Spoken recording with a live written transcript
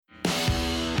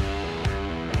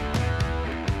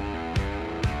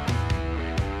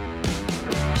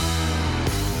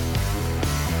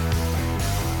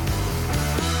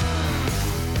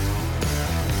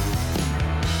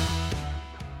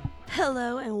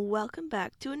Hello and welcome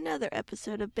back to another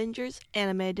episode of Bingers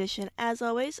Anime Edition. As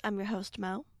always, I'm your host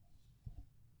Mo.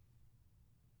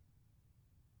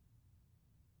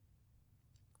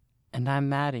 And I'm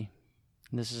Maddie.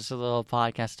 This is just a little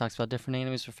podcast that talks about different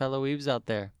animes for fellow weebs out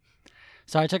there.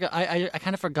 So I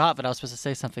kind of forgot that I was supposed to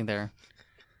say something there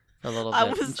for a little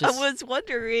bit. I was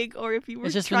wondering, or if you were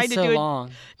it's just trying been to so do long.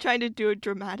 Trying to do a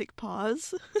dramatic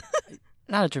pause.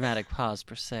 Not a dramatic pause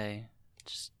per se,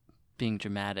 just being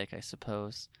dramatic, I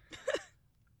suppose.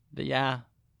 But yeah,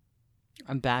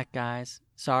 I'm back, guys.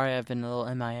 Sorry, I've been a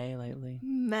little MIA lately.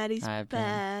 Maddie's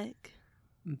back.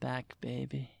 I'm back,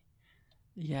 baby.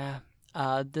 Yeah.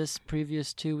 This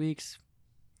previous 2 weeks,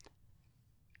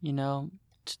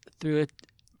 through it.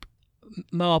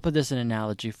 Mo, I'll put this in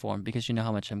analogy form because you know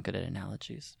how much I'm good at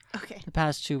analogies. Okay. The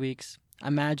past 2 weeks,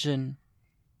 imagine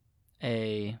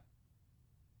a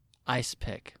ice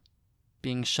pick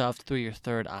being shoved through your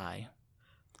third eye,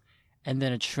 and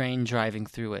then a train driving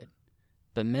through it,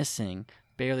 but missing,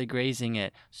 barely grazing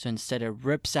it, so instead it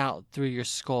rips out through your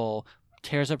skull,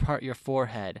 tears apart your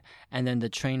forehead, and then the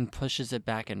train pushes it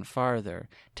back in farther,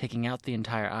 taking out the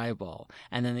entire eyeball.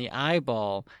 And then the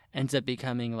eyeball ends up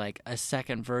becoming like a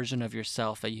second version of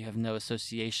yourself that you have no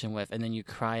association with, and then you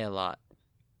cry a lot.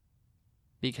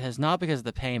 Not because of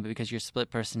the pain, but because your split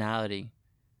personality.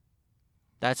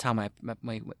 That's how my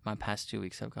past 2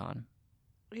 weeks have gone.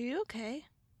 Are you okay?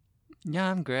 Yeah,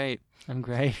 I'm great.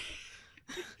 It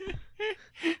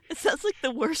sounds like the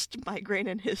worst migraine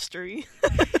in history.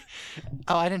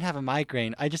 Oh, I didn't have a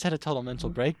migraine. I just had a total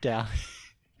mental breakdown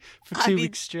for 2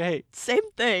 weeks straight. Same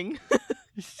thing.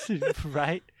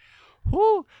 Right?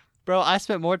 Woo! Bro, I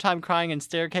spent more time crying in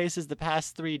staircases the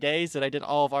past 3 days than I did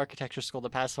all of architecture school the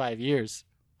past 5 years.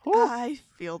 Woo! I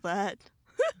feel that.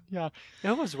 Yeah,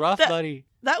 it was rough, buddy.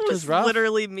 That was rough.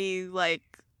 Literally me, like,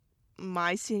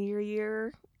 my senior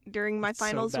year during my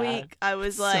finals week. I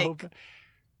was like,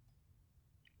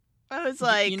 I'm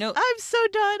so done.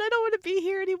 I don't want to be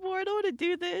here anymore. I don't want to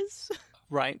do this.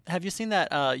 Right. Have you seen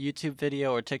that YouTube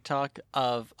video or TikTok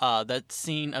of that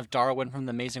scene of Darwin from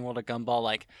The Amazing World of Gumball,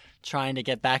 like, trying to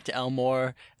get back to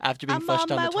Elmore after being flushed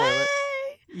down the toilet?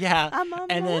 Yeah. I'm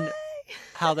on and my then way.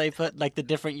 How they put, like, the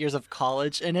different years of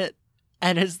college in it.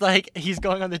 And it's like, he's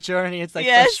going on the journey. It's like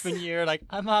freshman year, like,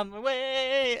 I'm on my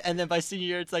way. And then by senior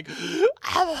year, it's like,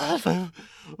 I'm on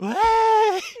my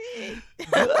way.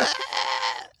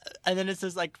 And then it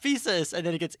says, like, feces. And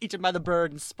then he gets eaten by the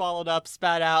bird and swallowed up,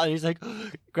 spat out. And he's like,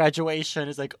 graduation.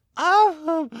 It's like,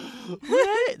 oh,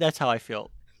 wait. That's how I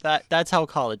feel. That's how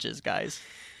college is, guys.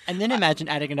 And then imagine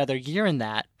adding another year in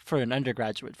that for an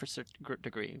undergraduate for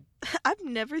degree. I've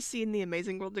never seen The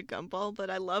Amazing World of Gumball,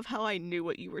 but I love how I knew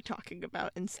what you were talking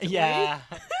about instantly. Yeah.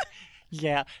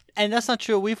 Yeah. And that's not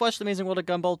true. We've watched The Amazing World of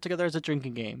Gumball together as a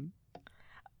drinking game.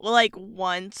 Well, like,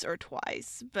 once or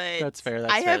twice, but that's fair.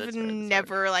 I have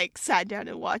never, like, sat down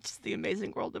and watched The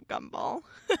Amazing World of Gumball.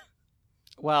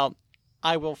 Well,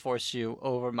 I will force you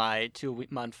over my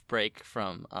 2-month break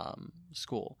from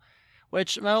school,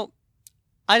 which, well,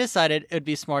 I decided it would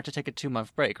be smart to take a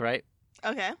 2-month break, right?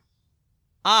 Okay.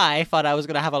 I thought I was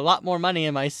going to have a lot more money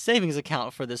in my savings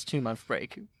account for this 2-month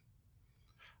break.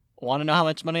 Want to know how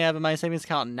much money I have in my savings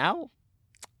account now?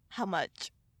 How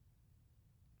much?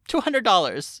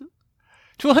 $200.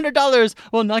 $200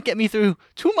 will not get me through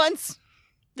 2 months.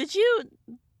 Do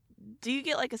you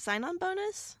get, like, a sign-on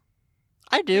bonus?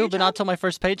 I do, but not till my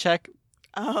first paycheck.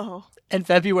 Oh. In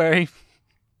February.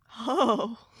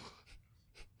 Oh.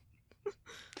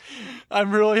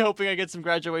 I'm really hoping I get some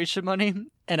graduation money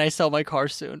and I sell my car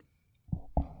soon.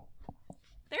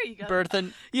 There you go.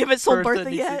 Bertha, you haven't sold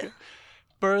Bertha yet?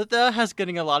 Bertha has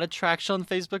getting a lot of traction on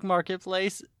Facebook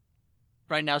Marketplace.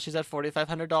 Right now she's at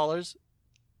 $4,500.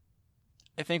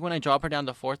 I think when I drop her down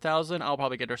to $4,000, I'll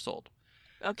probably get her sold.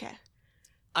 Okay.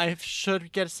 I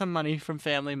should get some money from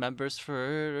family members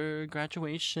for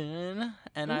graduation,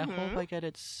 and I hope I get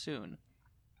it soon.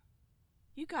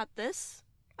 You got this.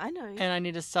 I know you. And I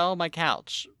need to sell my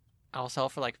couch. I'll sell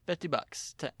for like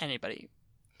 $50 to anybody.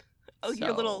 Oh,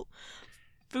 your little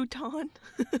futon?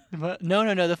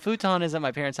 No. The futon is at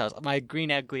my parents' house. My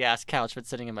green ugly ass couch that's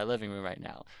sitting in my living room right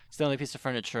now. It's the only piece of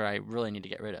furniture I really need to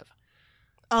get rid of.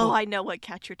 Oh, I know what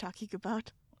couch you're talking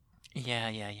about. Yeah.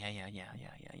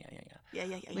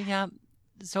 Yeah.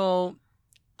 So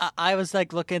I was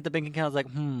like looking at the bank account. I was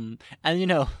like, and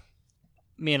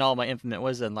me and all my infinite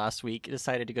wisdom last week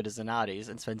decided to go to Zanotti's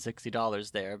and spend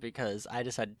 $60 there because I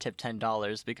decided to tip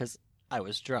 $10 because I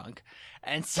was drunk,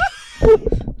 and so.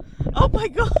 Oh my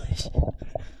gosh.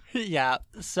 Yeah.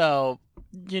 So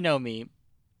you know me.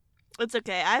 It's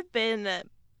okay. I've been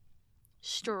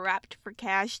strapped for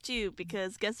cash too,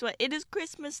 because guess what? It is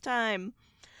Christmas time.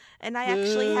 And I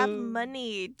actually have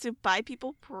money to buy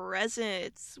people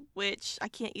presents, which I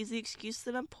can't use the excuse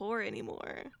that I'm poor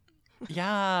anymore.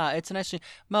 Yeah, it's an nice thing.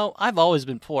 Mo, I've always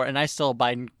been poor, and I still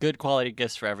buy good quality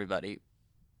gifts for everybody.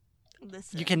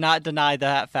 Listen. You cannot deny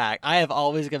that fact. I have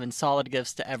always given solid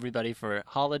gifts to everybody for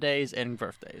holidays and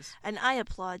birthdays. And I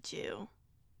applaud you.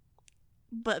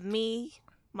 But me,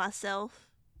 myself,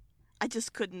 I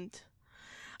just couldn't.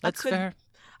 That's fair.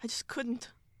 I just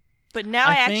couldn't. But now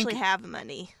I actually have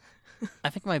money.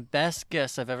 I think my best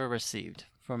gifts I've ever received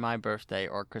for my birthday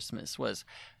or Christmas was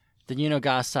the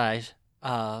Yunogasai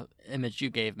image you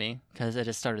gave me, because it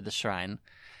has started the shrine,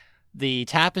 the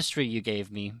tapestry you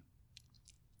gave me,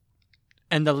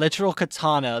 and the literal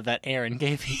katana that Aaron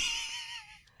gave me.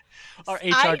 Our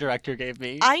HR director gave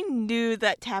me. I knew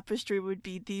that tapestry would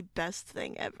be the best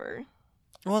thing ever.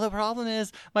 Well, the problem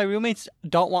is my roommates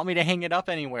don't want me to hang it up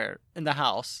anywhere in the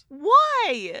house.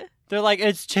 Why? They're like,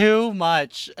 it's too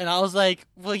much. And I was like,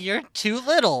 well, you're too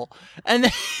little. And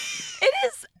then it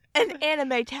is an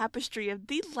anime tapestry of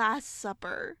the Last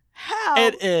Supper. How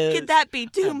could that be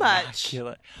too much?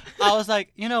 I was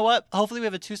like, you know what? Hopefully we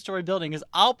have a 2-story building, because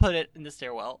I'll put it in the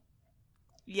stairwell.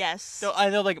 Yes. So I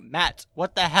know, like, Matt,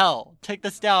 what the hell? Take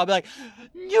this down. I'll be like,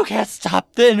 you can't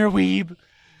stop the inner weeb.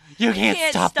 You can't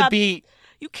stop the beat.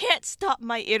 You can't stop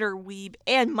my inner weeb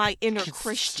and my inner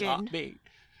Christian. Stop me.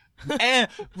 And,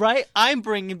 right, I'm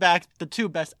bringing back the 2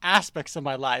 best aspects of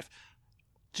my life.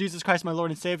 Jesus Christ, my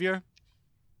Lord and Savior.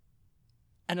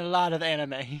 And a lot of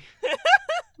anime.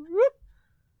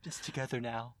 Just together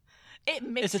now.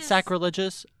 Is it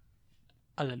sacrilegious?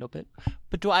 A little bit.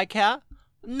 But do I care?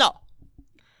 No.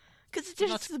 Because it's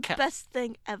just the best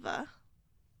thing ever.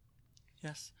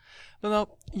 Yes. But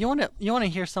no, you want to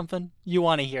hear something? You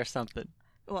want to hear something?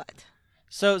 What?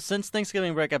 So, since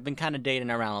Thanksgiving break, I've been kind of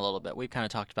dating around a little bit. We've kind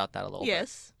of talked about that a little bit.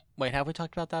 Yes. Wait, have we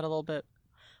talked about that a little bit?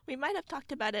 We might have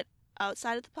talked about it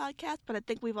outside of the podcast, but I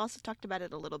think we've also talked about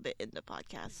it a little bit in the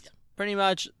podcast. Pretty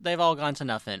much, they've all gone to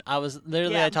nothing. I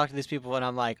talked to these people and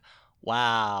I'm like,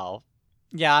 wow.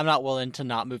 Yeah, I'm not willing to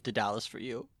not move to Dallas for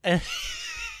you. And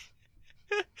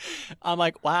I'm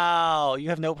like, wow, you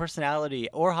have no personality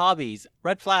or hobbies.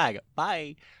 Red flag.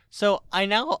 Bye. So I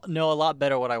now know a lot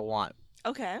better what I want.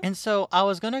 Okay. And so I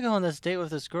was going to go on this date with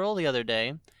this girl the other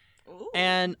day. Ooh.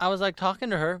 And I was like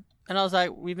talking to her. And I was like,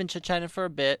 we've been chit-chatting for a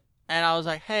bit. And I was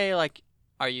like, hey, like,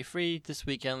 are you free this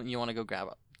weekend? You want to go grab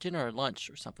a dinner or lunch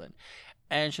or something?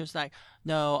 And she was like,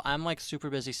 no, I'm like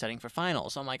super busy studying for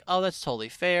finals. I'm like, oh, that's totally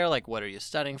fair. Like, what are you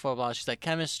studying for? Blah. She's like,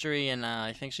 chemistry. And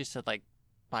I think she said like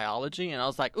biology. And I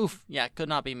was like, oof, yeah, could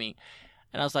not be me.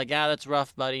 And I was like, yeah, that's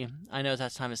rough, buddy. I know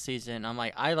that's time of season. I'm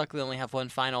like, I luckily only have one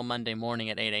final Monday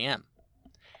morning at 8 a.m.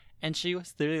 And she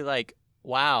was literally like,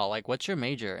 wow, like, what's your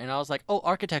major? And I was like, oh,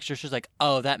 architecture. She's like,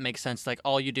 oh, that makes sense. Like,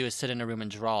 all you do is sit in a room and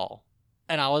draw.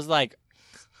 And I was like,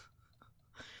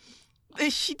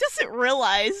 she doesn't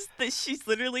realize that she's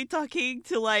literally talking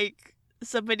to, like,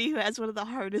 somebody who has one of the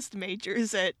hardest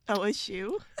majors at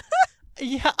OSU.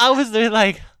 Yeah, I was there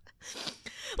like...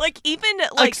 Like, even,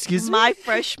 like, excuse my me?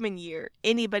 freshman year,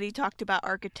 anybody talked about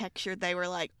architecture, they were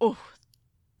like, oh,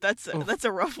 that's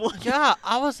a rough one. Yeah,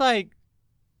 I was like,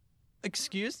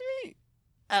 excuse me?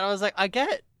 And I was like, I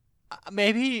get,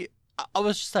 maybe, I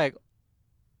was just like,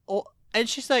 oh, and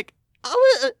she's like,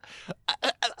 I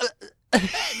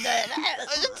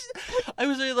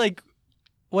was really like,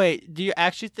 wait, do you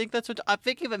actually think that's what, I'm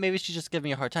thinking that maybe she's just giving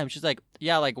me a hard time. She's like,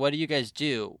 yeah, like, what do you guys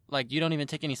do? Like, you don't even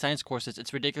take any science courses.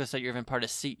 It's ridiculous that you're even part of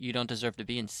C. You don't deserve to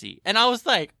be in C. And I was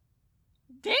like,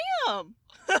 damn.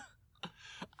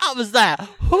 I was that.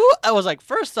 Who? I was like,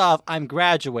 first off, I'm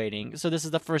graduating. So this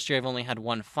is the first year I've only had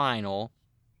one final.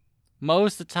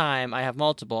 Most of the time, I have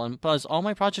multiple. And plus, all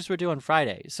my projects were due on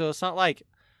Friday. So it's not like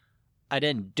I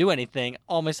didn't do anything.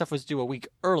 All my stuff was due a week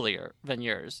earlier than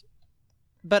yours.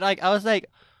 But like, I was like,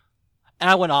 and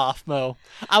I went off, Mo.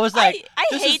 I was like, I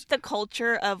hate the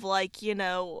culture of like, you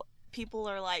know, people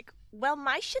are like, well,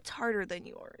 my shit's harder than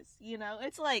yours. You know,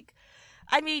 it's like,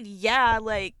 I mean, yeah,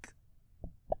 like,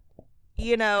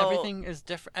 you know, everything is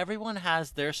different. Everyone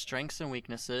has their strengths and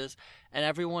weaknesses,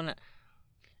 and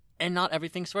not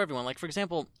everything's for everyone. Like, for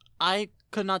example, I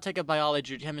could not take a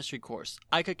biology or chemistry course.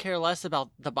 I could care less about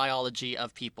the biology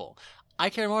of people. I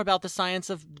care more about the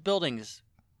science of buildings.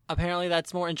 Apparently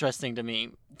that's more interesting to me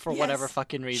for whatever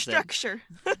fucking reason.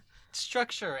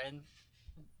 Structure and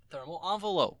thermal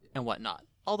envelope and whatnot.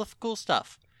 All the cool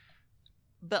stuff.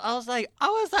 But I was like,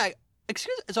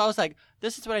 excuse me. So I was like,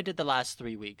 this is what I did the last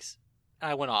 3 weeks. And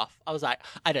I went off. I was like,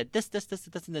 I did this,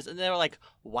 and this. And they were like,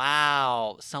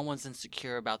 wow, someone's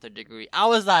insecure about their degree. I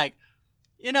was like,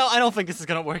 I don't think this is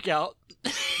gonna work out.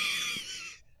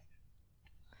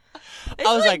 It's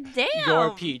I was like, damn.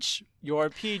 You're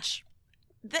peach.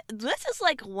 This is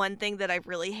like one thing that I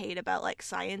really hate about like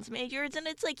science majors, and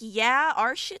it's like, yeah,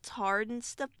 our shit's hard and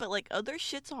stuff, but like other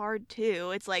shit's hard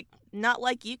too. It's like not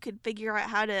like you could figure out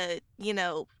how to,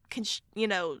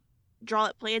 draw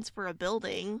up plans for a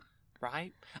building.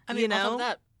 Right? I mean, on top of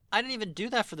that, I didn't even do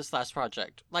that for this last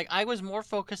project. Like, I was more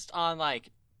focused on like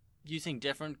using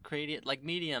different creative like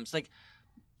mediums. Like,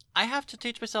 I have to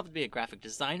teach myself to be a graphic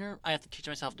designer. I have to teach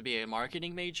myself to be a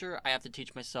marketing major. I have to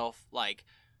teach myself like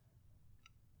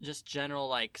just general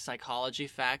like psychology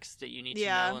facts that you need to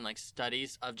know, and like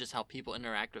studies of just how people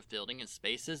interact with building and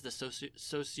spaces, the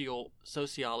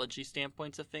sociology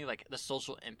standpoints of things, like the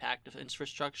social impact of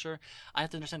infrastructure. I have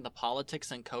to understand the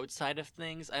politics and code side of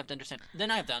things. I have to understand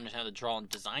how to draw and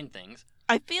design things.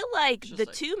 I feel like the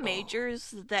two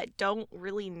majors that don't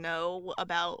really know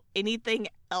about anything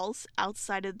else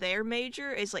outside of their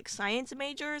major is like science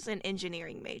majors and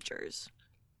engineering majors.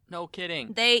 No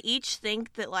kidding. They each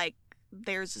think that like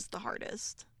theirs is the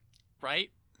hardest.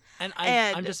 Right? And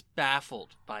I'm just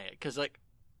baffled by it. Because, like,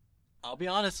 I'll be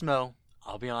honest, Mo.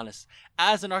 I'll be honest.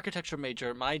 As an architecture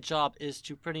major, my job is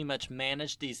to pretty much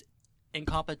manage these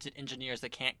incompetent engineers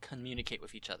that can't communicate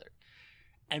with each other.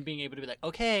 And being able to be like,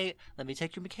 okay, let me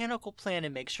take your mechanical plan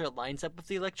and make sure it lines up with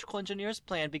the electrical engineer's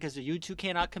plan, because you two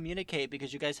cannot communicate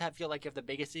because you guys feel like you have the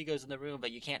biggest egos in the room,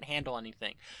 but you can't handle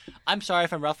anything. I'm sorry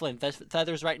if I'm ruffling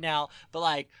feathers right now, but,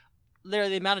 like,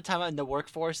 literally the amount of time in the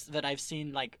workforce that I've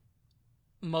seen, like,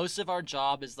 most of our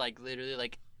job is like literally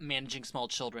like managing small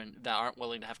children that aren't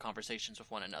willing to have conversations with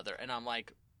one another, and I'm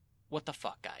like, what the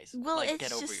fuck, guys? Well, like, it's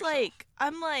get over just yourself. like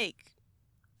I'm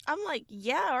like,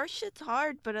 yeah, our shit's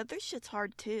hard, but other shit's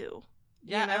hard too.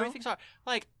 Yeah, everything's hard.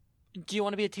 Like, do you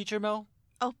want to be a teacher, Mo?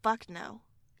 Oh, fuck no.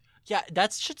 Yeah,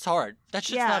 that shit's hard. That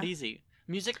shit's not easy.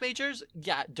 Music majors,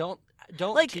 yeah, don't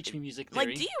like, teach me music theory.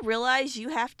 Like, do you realize you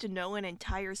have to know an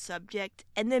entire subject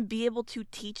and then be able to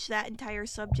teach that entire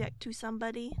subject to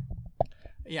somebody?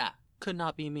 Yeah, could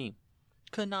not be me.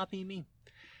 Could not be me.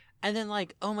 And then,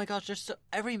 like, oh my gosh,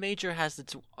 every major has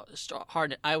its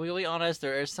hard. I will be honest,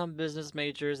 there are some business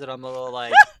majors that I'm a little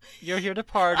like, you're here to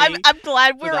party. I'm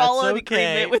glad we're all in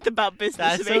agreement with about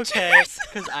business majors. That's okay,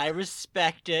 because I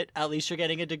respect it. At least you're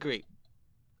getting a degree.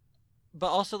 But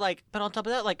also, like, but on top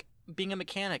of that, like, being a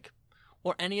mechanic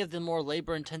or any of the more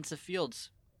labor-intensive fields,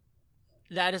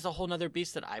 that is a whole nother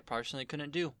beast that I personally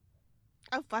couldn't do.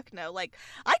 Oh, fuck no. Like,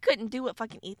 I couldn't do what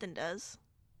fucking Ethan does.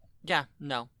 Yeah,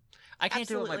 no. I can't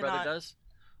Absolutely do what my brother not. does.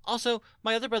 Also,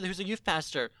 my other brother, who's a youth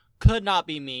pastor, could not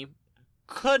be me.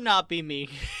 Could not be me.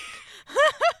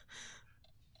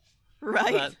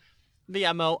 Right. But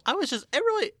yeah, Mo, I was just,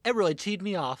 it really teed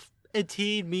me off. It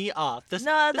teed me off. This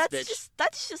bitch.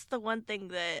 That's just the one thing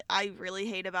that I really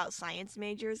hate about science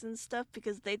majors and stuff,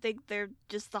 because they think they're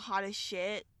just the hottest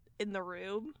shit in the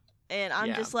room, and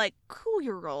I'm just like, cool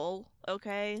your roll,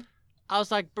 okay? I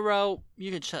was like, bro,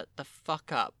 you can shut the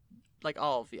fuck up, like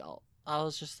all of y'all. I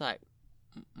was just like,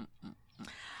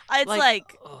 It's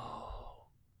like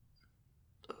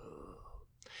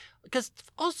because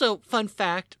also, fun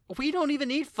fact, we don't even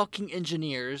need fucking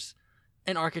engineers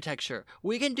in architecture.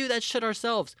 We can do that shit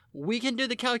ourselves. We can do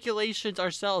the calculations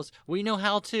ourselves. We know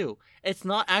how to. It's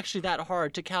not actually that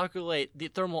hard to calculate the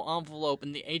thermal envelope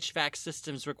and the HVAC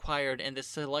systems required in the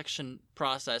selection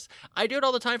process. I do it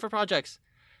all the time for projects.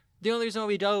 The only reason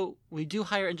why we do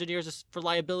hire engineers is for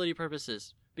liability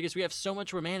purposes, because we have so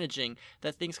much we're managing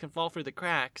that things can fall through the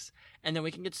cracks, and then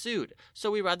we can get sued. So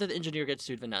we rather the engineer get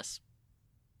sued than us.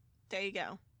 There you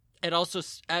go. It also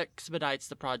expedites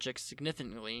the project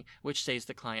significantly, which saves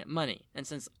the client money. And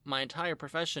since my entire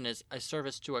profession is a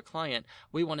service to a client,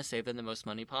 we want to save them the most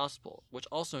money possible, which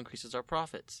also increases our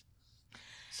profits.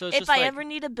 So it's if I ever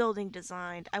need a building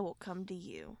designed, I will come to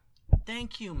you.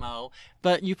 Thank you, Mo.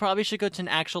 But you probably should go to an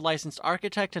actual licensed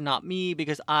architect and not me,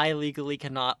 because I legally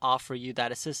cannot offer you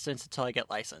that assistance until I get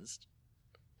licensed.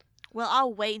 Well,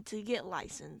 I'll wait to get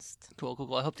licensed.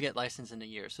 Cool. I hope to get licensed in a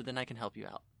year, so then I can help you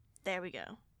out. There we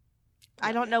go.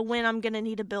 I don't know when I'm going to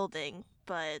need a building,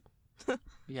 but...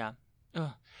 Yeah.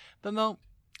 Ugh. But Mo,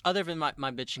 other than my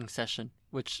bitching session,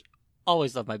 which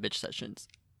always love my bitch sessions,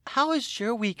 how has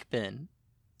your week been?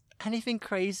 Anything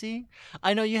crazy?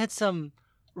 I know you had some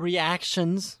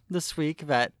reactions this week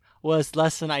that was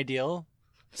less than ideal,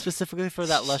 specifically for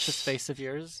that luscious face of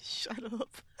yours. Shut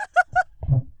up.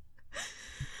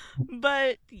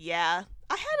 But, yeah,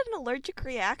 I had an allergic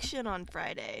reaction on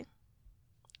Friday,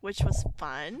 which was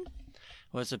fun.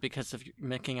 Was it because of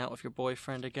making out with your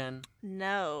boyfriend again?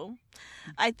 No.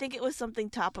 I think it was something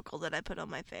topical that I put on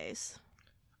my face.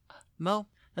 Mo,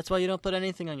 that's why you don't put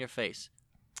anything on your face.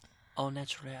 Au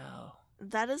naturel.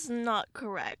 That is not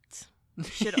correct. You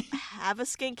should have a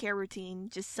skincare routine.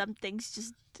 Just some things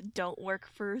just don't work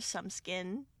for some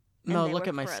skin. And No, they look work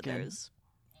at my for skin. Others.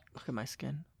 Look at my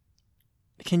skin.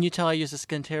 Can you tell I use a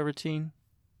skincare routine?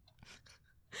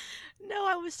 No,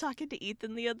 I was talking to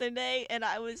Ethan the other day, and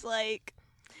I was like,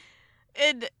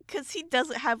 and because he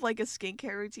doesn't have like a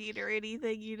skincare routine or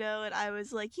anything, and I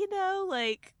was like,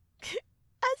 like,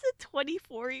 as a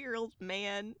 24-year-old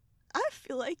man, I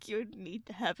feel like you need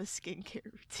to have a skincare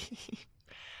routine.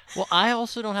 Well, I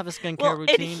also don't have a skincare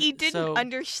routine. And he didn't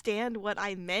understand what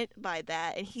I meant by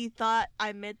that, and he thought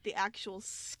I meant the actual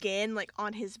skin, like,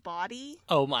 on his body.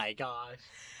 Oh my gosh.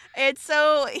 And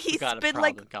so he's been,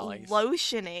 problem, guys.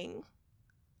 Lotioning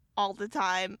all the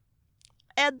time.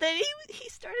 And then he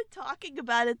started talking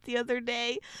about it the other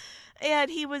day,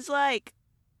 and he was like,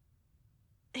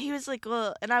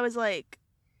 ugh. And I was like,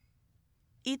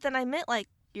 Ethan, I meant, like,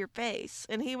 your face.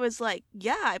 And he was like,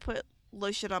 yeah, I put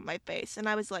lotion on my face. And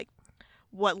I was like,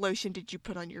 what lotion did you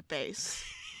put on your face?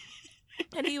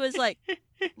 And he was like,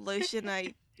 lotion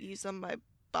I use on my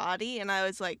body. And I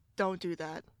was like, don't do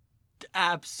that.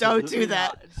 Absolutely don't do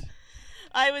that. Not.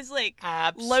 I was like,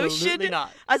 absolutely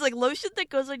not. I was like, lotion that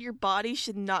goes on your body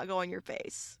should not go on your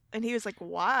face. And he was like,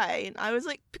 why? And I was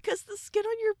like, because the skin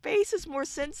on your face is more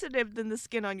sensitive than the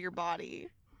skin on your body.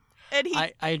 And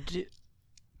I do.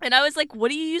 And I was like,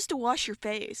 what do you use to wash your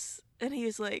face? And he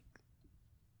was like,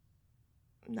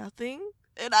 nothing.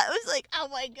 And I was like, oh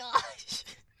my gosh.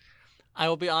 I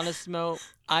will be honest, Mo.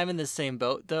 I'm in the same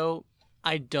boat, though.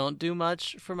 I don't do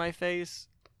much for my face.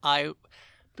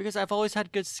 Because I've always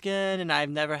had good skin and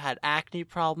I've never had acne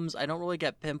problems. I don't really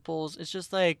get pimples. It's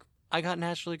just like, I got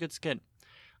naturally good skin.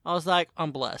 I was like,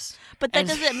 I'm blessed. But that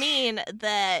doesn't mean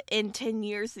that in 10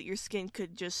 years that your skin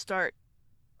could just start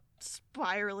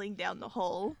spiraling down the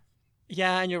hole.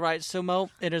 Yeah, and you're right. So, Mo,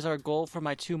 it is our goal for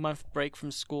my 2-month break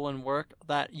from school and work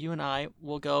that you and I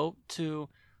will go to,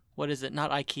 what is it?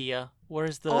 Not IKEA.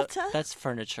 Where's the... Ulta? That's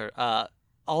furniture.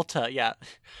 Ulta, yeah.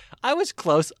 I was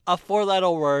close. A 4-letter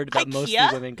word that IKEA? mostly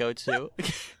women go to.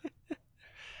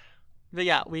 But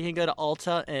yeah, we can go to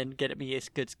Ulta and get me a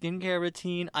good skincare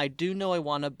routine. I do know I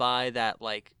want to buy that,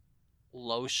 like,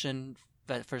 lotion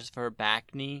for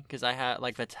back knee, because I have,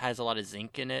 like, that has a lot of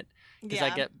zinc in it. Because I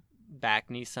get back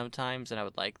knee sometimes, and I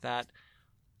would like that.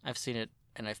 I've seen it,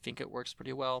 and I think it works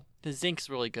pretty well. The zinc's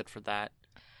really good for that.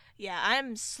 Yeah,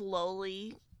 I'm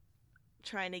slowly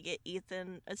trying to get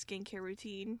Ethan a skincare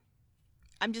routine.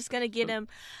 I'm just gonna get him.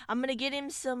 I'm gonna get him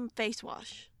some face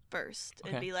wash first,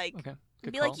 and be like,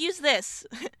 like, use this,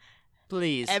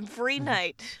 please, every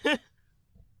night.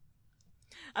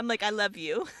 I'm like, I love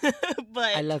you,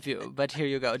 but I love you, but here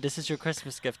you go. This is your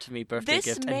Christmas gift to me, birthday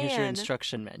gift, and here's your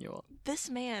instruction manual. This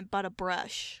man bought a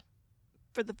brush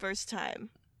for the first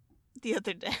time the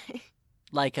other day.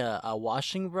 Like a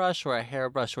washing brush or a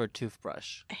hairbrush or a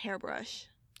toothbrush? A hairbrush.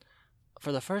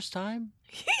 For the first time?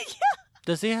 Yeah.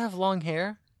 Does he have long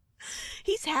hair?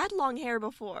 He's had long hair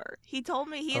before. He told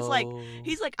me he's like,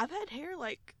 I've had hair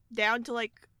like down to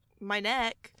like my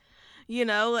neck,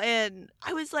 and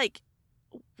I was like,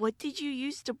 what did you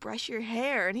use to brush your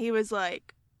hair? And he was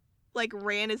like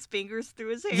ran his fingers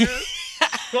through his hair.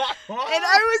 And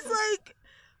I was like,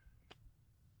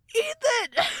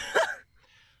 Ethan.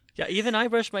 Yeah, even I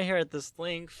brush my hair at this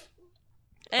length.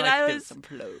 And I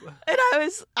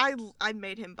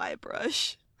made him buy a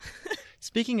brush.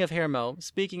 Speaking of hair, Mo,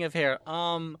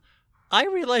 I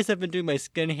realize I've been doing my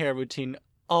skin hair routine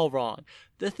all wrong.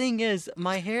 The thing is,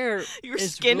 my hair Your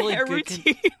is skin really hair good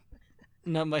routine?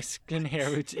 Not my skin hair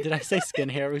routine. Did I say skin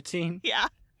hair routine? Yeah.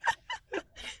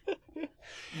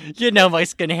 You know my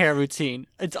skin hair routine.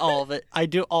 It's all of it. I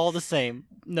do all the same.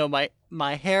 No,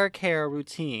 my hair care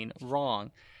routine,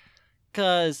 wrong.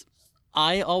 Because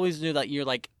I always knew that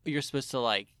you're supposed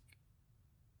to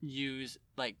use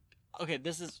okay,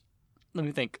 let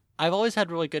me think. I've always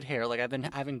had really good hair. Like, I've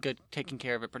been taking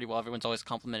care of it pretty well. Everyone's always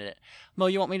complimented it. Mo,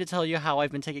 you want me to tell you how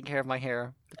I've been taking care of my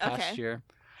hair the past year?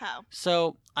 How?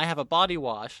 So I have a body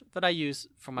wash that I use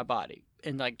for my body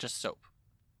and just soap.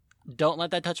 Don't let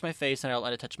that touch my face, and I don't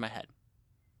let it touch my head.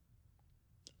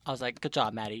 I was like, good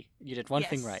job, Maddie. You did one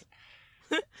thing right.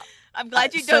 I'm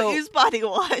glad you don't use body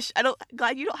wash.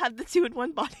 Glad you don't have the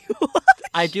 2-in-1 body wash.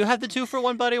 I do have the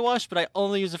 2-for-1 body wash, but I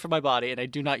only use it for my body, and I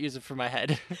do not use it for my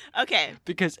head. Okay.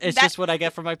 Because it's just what I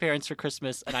get from my parents for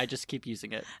Christmas, and I just keep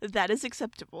using it. That is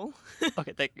acceptable.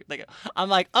 Okay, thank you. I'm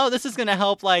like, oh, this is going to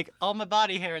help, all my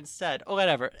body hair instead. Or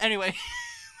whatever. Anyway,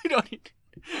 we don't need...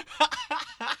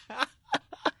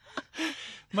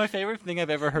 My favorite thing I've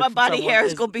ever heard my from body someone hair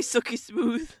is going to be silky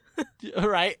smooth.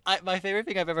 Right? My favorite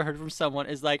thing I've ever heard from someone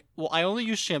is like, well, I only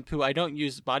use shampoo. I don't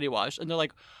use body wash. And they're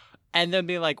like, and then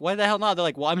being like, why the hell not? They're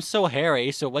like, well, I'm so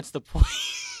hairy, so what's the point?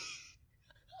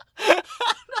 And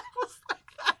I was like,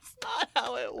 that's not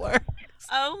how it works.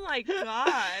 Oh my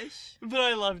gosh. But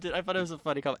I loved it. I thought it was a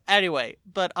funny comment. Anyway,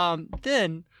 but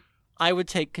then I would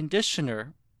take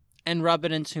conditioner and rub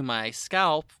it into my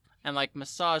scalp and like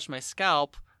massage my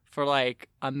scalp for like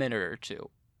a minute or two.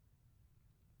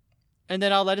 And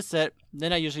then I'll let it sit.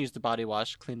 Then I usually use the body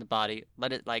wash, clean the body,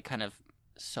 let it like kind of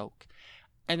soak.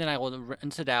 And then I will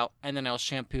rinse it out, and then I'll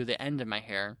shampoo the end of my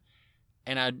hair.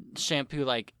 And I'd shampoo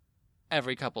like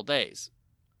every couple days.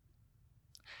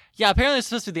 Yeah, apparently it's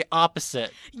supposed to be the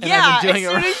opposite. And Yeah, I've been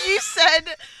doing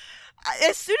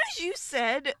as soon as you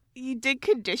said you did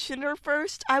conditioner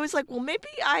first, I was like, well, maybe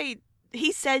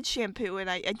he said shampoo and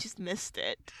I just missed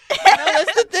it. No,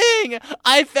 that's the thing.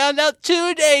 I found out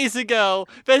 2 days ago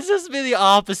that it's supposed to be the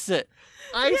opposite.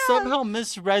 I somehow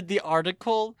misread the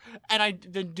article, and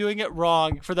I've been doing it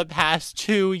wrong for the past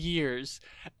 2 years.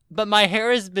 But my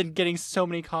hair has been getting so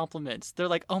many compliments. They're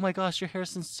like, oh my gosh, your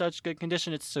hair's in such good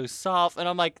condition. It's so soft. And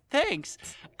I'm like, thanks.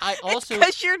 I also...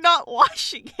 because you're not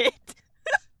washing it.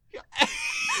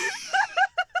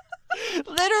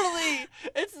 Literally.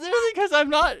 It's literally because I'm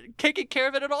not taking care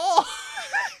of it at all.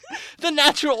 The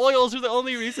natural oils are the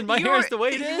only reason my hair is the way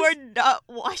it is. You are not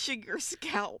washing your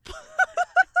scalp.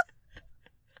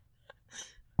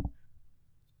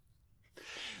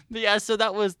 But yeah, so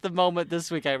that was the moment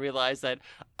this week I realized that,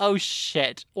 oh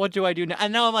shit, what do I do now?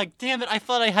 And now I'm like, damn it, I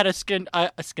thought I had a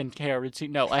skincare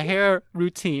routine. No, a hair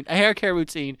care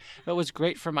routine that was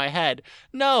great for my head.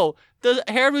 No, the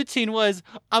hair routine was,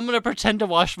 I'm going to pretend to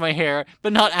wash my hair,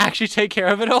 but not actually take care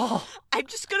of it all. I'm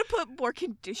just going to put more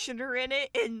conditioner in it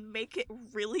and make it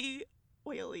really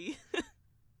oily.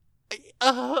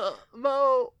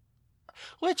 Mo.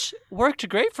 Which worked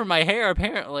great for my hair,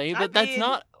 apparently, but that's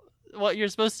not what you're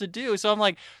supposed to do. So I'm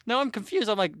like, no, I'm confused.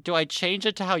 I'm like, do I change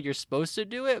it to how you're supposed to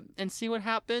do it and see what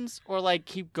happens, or like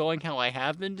keep going how I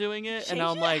have been doing it? Change and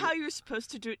I'm like, how you're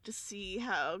supposed to do it to see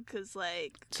how, because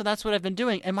like, so that's what I've been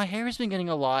doing, and my hair has been getting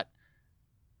a lot.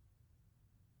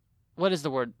 What is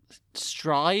the word?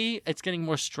 Strawy. It's getting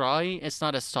more strawy. It's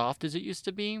not as soft as it used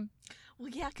to be. Well,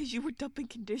 yeah, because you were dumping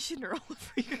conditioner all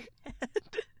over your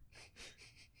head.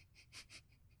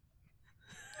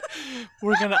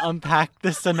 We're going to unpack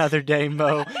this another day,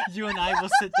 Mo. You and I will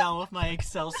sit down with my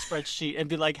Excel spreadsheet and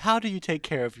be like, how do you take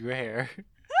care of your hair?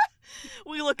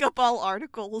 We look up all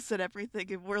articles and everything,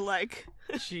 and we're like...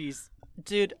 Jeez.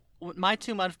 Dude, my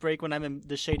 2-month break when I'm in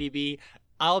the Shady Bee,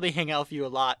 I'll be hanging out with you a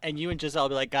lot, and you and Giselle will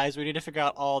be like, guys, we need to figure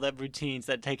out all the routines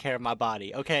that take care of my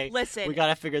body, okay? Listen. We got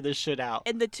to figure this shit out.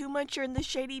 In the 2 months you're in the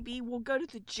Shady Bee, we'll go to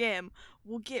the gym,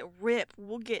 we'll get ripped,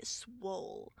 we'll get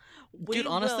swole. Dude,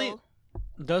 honestly...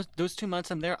 Those 2 months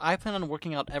I'm there, I plan on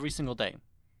working out every single day.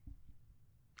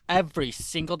 Every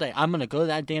single day. I'm going to go to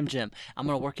that damn gym. I'm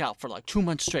going to work out for like 2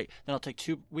 months straight. Then I'll take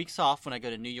 2 weeks off when I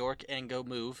go to New York and go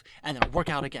move. And then I'll work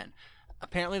out again.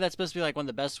 Apparently that's supposed to be like one of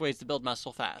the best ways to build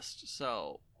muscle fast.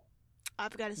 So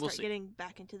I've got to start getting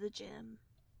back into the gym.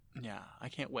 Yeah, I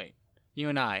can't wait. You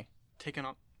and I taking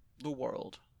on the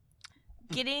world.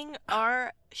 Getting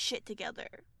our shit together.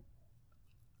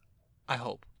 I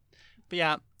hope. But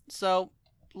yeah, so...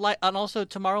 and also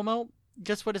tomorrow, Mo,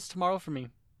 guess what is tomorrow for me?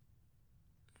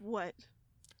 What?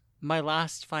 My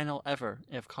last final ever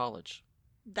of college.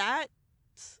 That's,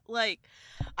 like,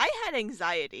 I had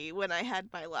anxiety when I had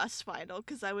my last final,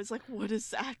 because I was like, what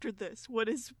is after this? What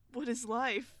is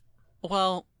life?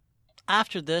 Well,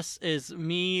 after this is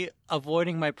me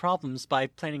avoiding my problems by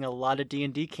planning a lot of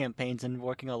D&D campaigns and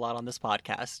working a lot on this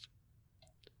podcast.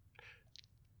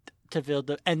 To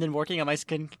build and then working on my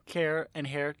skin care and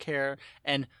hair care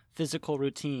and physical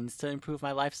routines to improve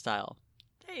my lifestyle.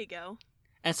 There you go.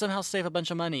 And somehow save a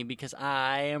bunch of money because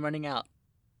I am running out.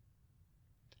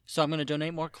 So I'm going to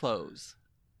donate more clothes.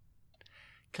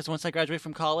 Because once I graduate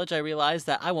from college, I realize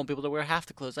that I won't be able to wear half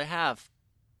the clothes I have.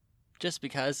 Just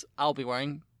because I'll be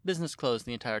wearing business clothes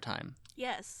the entire time.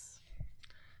 Yes.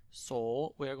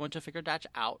 So we're going to figure that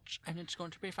out, and it's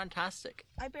going to be fantastic.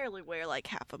 I barely wear like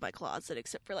half of my closet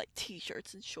except for like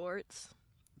t-shirts and shorts.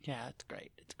 Yeah, it's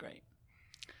great. It's great.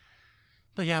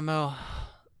 But yeah, Mo,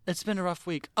 it's been a rough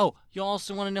week. Oh, you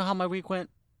also want to know how my week went?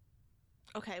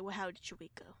 Okay, well, how did your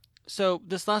week go? So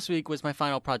this last week was my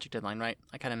final project deadline, right?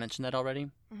 I kind of mentioned that already.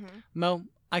 Mm-hmm. Mo,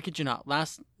 I kid you not,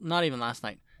 not even last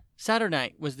night. Saturday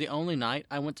night was the only night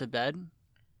I went to bed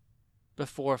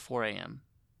before 4 a.m.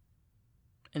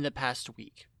 in the past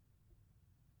week.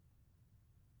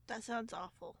 That sounds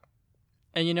awful.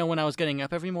 And you know when I was getting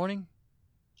up every morning?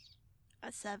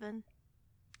 At 7?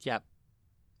 Yep.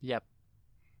 Yep.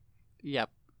 Yep.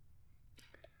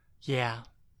 Yeah.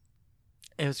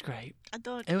 It was great.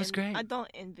 It was great. I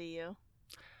don't envy you.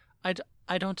 I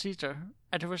don't either.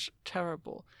 It was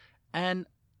terrible. And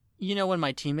you know when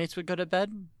my teammates would go to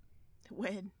bed?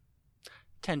 When?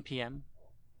 10 p.m.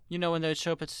 You know when they would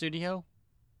show up at studio?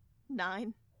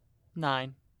 9.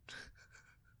 9.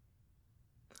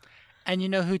 And you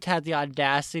know who had the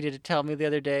audacity to tell me the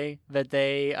other day that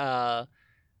they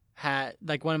had,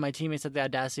 like, one of my teammates had the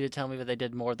audacity to tell me that they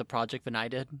did more of the project than I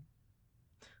did?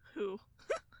 Who?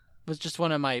 It was just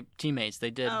one of my teammates.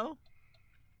 They did. Oh.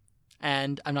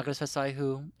 And I'm not going to specify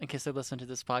who in case they listen to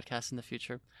this podcast in the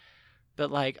future.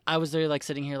 But, like, I was there, like,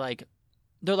 sitting here, like,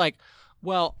 they're like,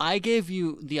 well, I gave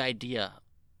you the idea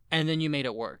and then you made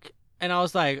it work. And I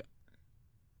was like,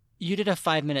 you did a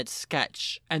 5-minute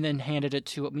sketch and then handed it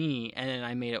to me and then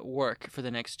I made it work for the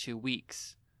next 2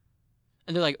 weeks.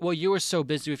 And they're like, well, you were so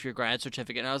busy with your grad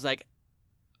certificate. And I was like,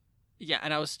 yeah,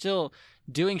 and I was still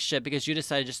doing shit because you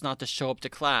decided just not to show up to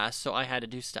class, so I had to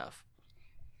do stuff.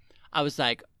 I was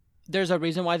like, there's a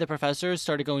reason why the professors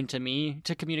started going to me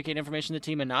to communicate information to the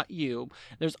team and not you.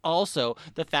 There's also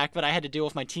the fact that I had to deal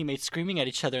with my teammates screaming at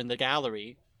each other in the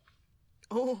gallery.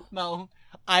 Oh. No,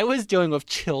 I was dealing with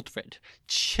children.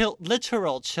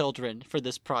 Literal children for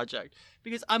this project.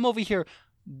 Because I'm over here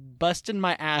busting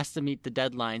my ass to meet the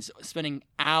deadlines, spending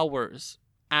hours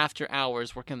after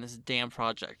hours working on this damn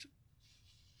project.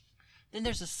 Then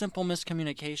there's a simple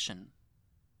miscommunication.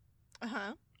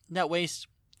 Uh-huh. That wastes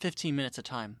 15 minutes of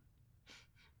time.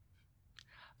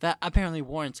 That apparently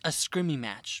warrants a screaming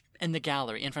match in the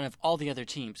gallery in front of all the other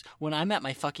teams when I'm at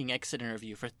my fucking exit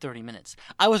interview for 30 minutes.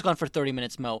 I was gone for 30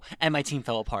 minutes, Mo, and my team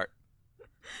fell apart.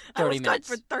 30 minutes.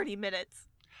 Gone for 30 minutes.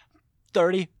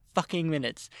 30 fucking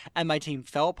minutes. And my team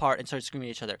fell apart and started screaming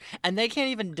at each other. And they can't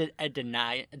even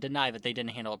deny that they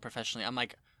didn't handle it professionally. I'm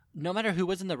like, no matter who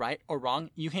was in the right or wrong,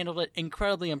 you handled it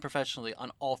incredibly unprofessionally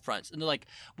on all fronts. And they're like,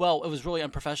 well, it was really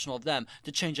unprofessional of them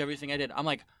to change everything I did. I'm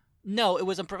like, no, it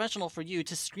was unprofessional for you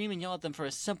to scream and yell at them for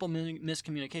a simple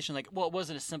miscommunication. Like, well, it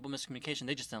wasn't a simple miscommunication.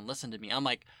 They just didn't listen to me. I'm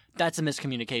like, that's a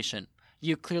miscommunication.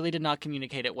 You clearly did not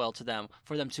communicate it well to them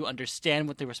for them to understand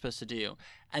what they were supposed to do.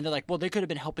 And they're like, well, they could have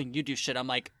been helping you do shit. I'm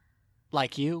like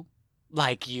you?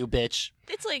 Like you, bitch.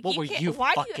 It's like, what were you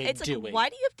fucking doing? Like, why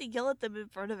do you have to yell at them in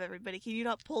front of everybody? Can you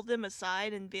not pull them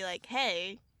aside and be like,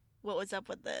 hey, what was up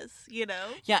with this? You know?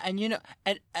 Yeah, and you know,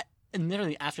 and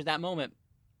literally after that moment,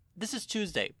 this is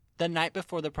Tuesday. The night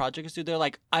before the project is due, they're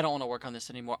like, I don't want to work on this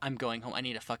anymore. I'm going home. I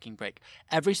need a fucking break.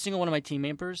 Every single one of my team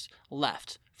members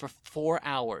left for 4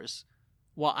 hours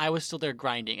while I was still there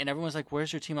grinding. And everyone's like,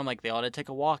 where's your team? I'm like, they ought to take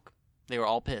a walk. They were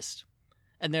all pissed.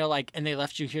 And they're like, and they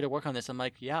left you here to work on this. I'm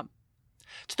like, yeah.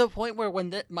 To the point where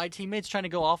when my teammates trying to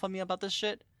go off on me about this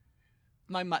shit,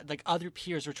 my like other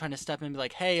peers were trying to step in and be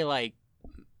like, hey, like,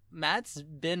 Matt's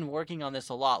been working on this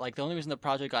a lot. Like, the only reason the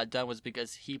project got done was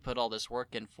because he put all this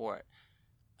work in for it.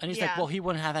 And he's like, well, he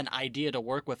wouldn't have an idea to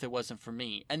work with if it wasn't for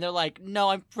me. And they're like, no,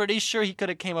 I'm pretty sure he could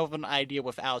have came up with an idea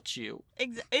without you.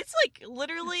 It's like,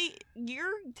 literally,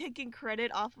 you're taking credit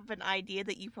off of an idea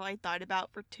that you probably thought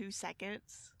about for 2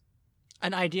 seconds.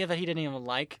 An idea that he didn't even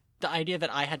like. The idea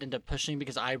that I had to end up pushing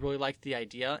because I really liked the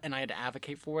idea and I had to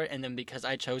advocate for it. And then because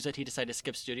I chose it, he decided to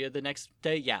skip studio the next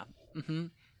day. Yeah.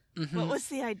 Mm-hmm. Mm-hmm. What was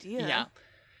the idea? Yeah.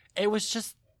 It was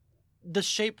just the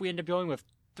shape we ended up going with.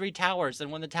 3 towers,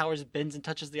 and one of the towers bends and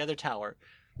touches the other tower.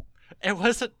 It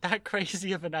wasn't that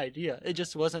crazy of an idea. It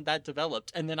just wasn't that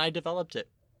developed, and then I developed it.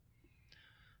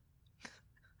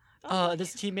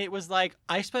 This teammate was like,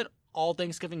 I spent all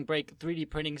Thanksgiving break 3D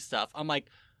printing stuff. I'm like,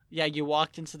 yeah, you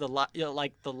walked into the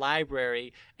the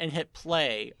library and hit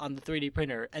play on the 3D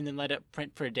printer and then let it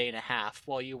print for a day and a half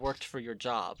while you worked for your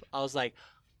job. I was like,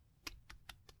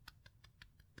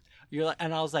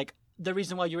 and I was like, the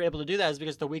reason why you were able to do that is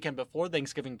because the weekend before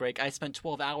Thanksgiving break, I spent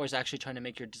 12 hours actually trying to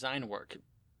make your design work.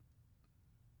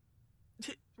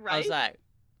 Right? I was like,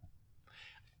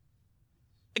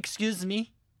 excuse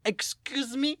me?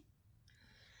 Excuse me?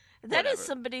 That is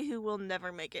somebody who will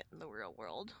never make it in the real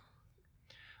world.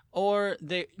 Or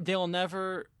they'll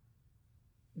never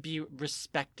be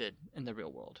respected in the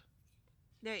real world.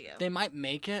 There you go. They might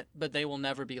make it, but they will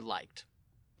never be liked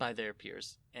by their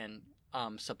peers and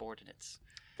subordinates.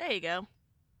 There you go.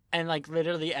 And, like,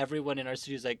 literally everyone in our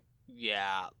studio is like,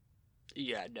 no.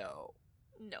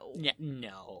 No. Yeah,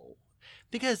 no.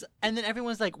 Because, and then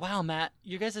everyone's like, wow, Matt,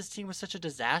 your guys' team was such a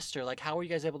disaster. Like, how were you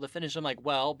guys able to finish? I'm like,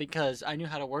 well, because I knew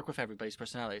how to work with everybody's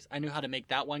personalities. I knew how to make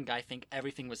that one guy think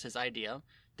everything was his idea.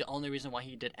 The only reason why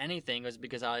he did anything was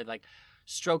because I, like,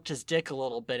 stroked his dick a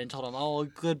little bit and told him, oh,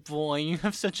 good boy, you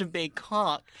have such a big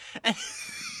cock.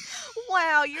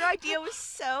 Wow, your idea was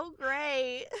so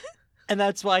great. And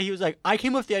that's why he was like, I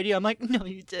came up with the idea. I'm like, no,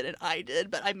 you didn't. I did.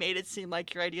 But I made it seem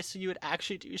like your idea so you would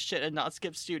actually do shit and not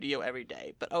skip studio every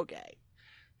day. But okay.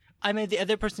 I made the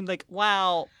other person be like,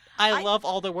 wow, I love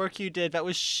all the work you did. That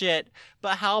was shit.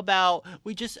 But how about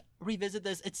we just revisit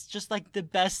this? It's just like the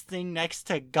best thing next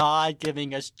to God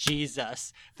giving us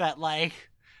Jesus. That, like,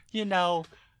 you know,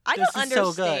 I this don't is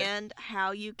so good. understand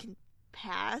how you can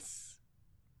pass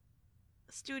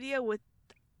studio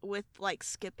with like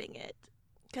skipping it.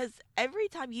 Because every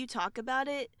time you talk about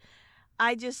it,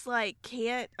 I just like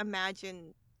can't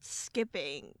imagine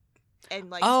skipping and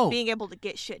like being able to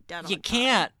get shit done. You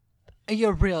can't.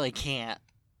 You really can't.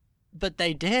 But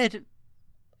they did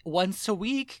once a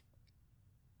week.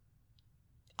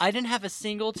 I didn't have a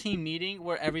single team meeting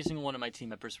where every single one of my team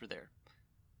members were there.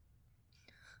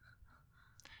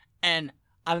 And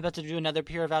I'm about to do another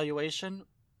peer evaluation.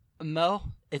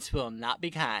 Mo, it will not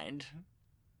be kind.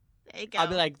 There you go. I'll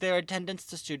be like, their attendance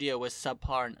to studio was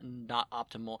subpar and not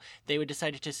optimal. They would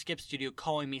decide to skip studio,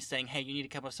 calling me saying, hey, you need to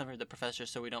come up with something for the professor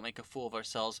so we don't make a fool of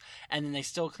ourselves. And then they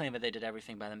still claim that they did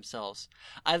everything by themselves.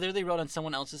 I literally wrote on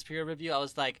someone else's peer review, I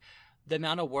was like, the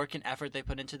amount of work and effort they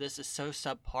put into this is so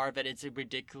subpar that it's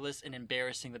ridiculous and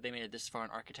embarrassing that they made it this far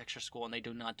in architecture school and they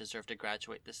do not deserve to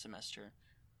graduate this semester.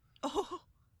 Oh.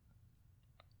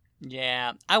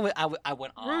 Yeah, I went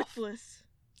off. Ruthless.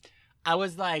 I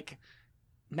was like,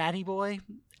 Matty Boy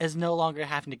is no longer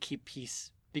having to keep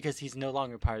peace because he's no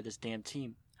longer part of this damn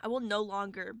team. I will no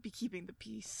longer be keeping the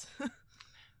peace.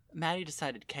 Maddie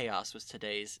decided chaos was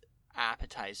today's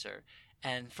appetizer,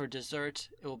 and for dessert,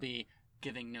 it will be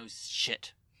giving no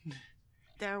shit.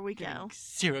 There we go.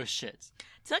 Zero shits.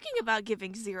 Talking about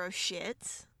giving zero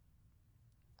shits,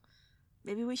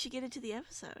 maybe we should get into the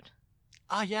episode.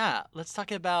 Oh, yeah. Let's talk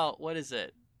about, what is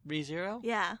it? ReZero?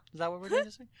 Yeah. Is that what we're doing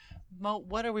this week? Mo,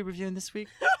 what are we reviewing this week?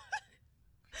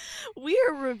 We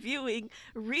are reviewing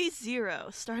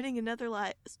ReZero,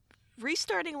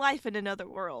 restarting life in another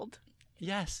world.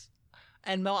 Yes.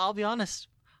 And Mo, I'll be honest,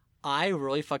 I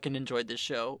really fucking enjoyed this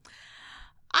show.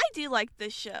 I do like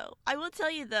this show. I will tell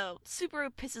you though, Subaru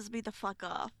pisses me the fuck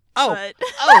off. Oh, but...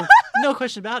 no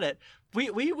question about it. We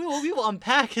will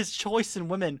unpack his choice in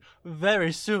women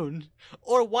very soon,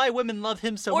 or why women love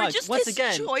him so much. Or just Once his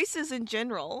again, choices in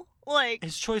general, like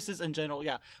his choices in general.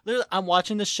 Yeah, literally, I'm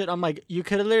watching this shit. I'm like, you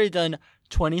could have literally done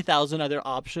 20,000 other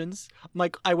options. I'm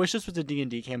like, I wish this was a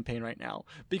D&D campaign right now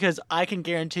because I can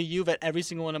guarantee you that every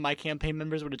single one of my campaign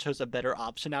members would have chose a better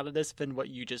option out of this than what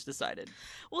you just decided.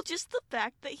 Well, just the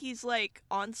fact that he's like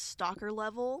on stalker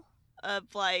level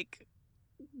of like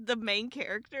the main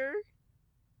character.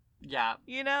 Yeah.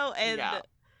 You know, and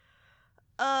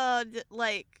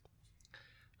like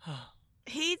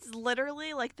he's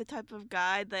literally like the type of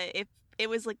guy that if it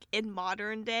was like in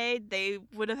modern day, they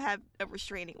would have had a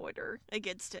restraining order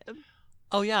against him.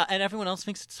 Oh yeah, and everyone else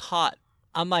thinks it's hot.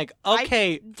 I'm like,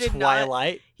 okay,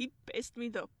 Twilight. He pissed me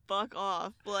the fuck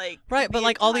off. Like right, but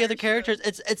like all the other show. characters,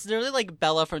 it's literally like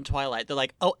Bella from Twilight. They're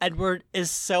like, oh, Edward is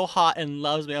so hot and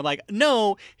loves me. I'm like,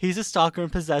 no, he's a stalker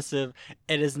and possessive.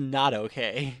 It is not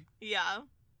okay. Yeah.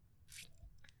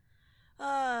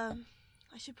 I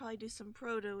should probably do some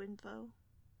proto info.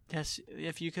 Yes,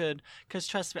 if you could, because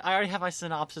trust me, I already have my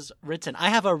synopsis written. I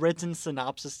have a written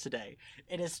synopsis today.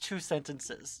 It is 2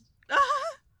 sentences.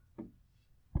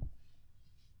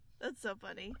 That's so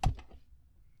funny.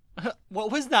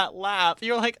 What was that laugh?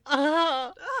 You're like,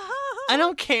 I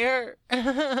don't care.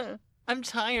 I'm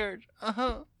tired.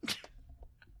 I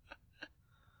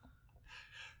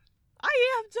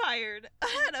am tired.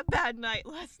 I had a bad night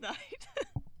last night.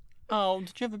 Oh,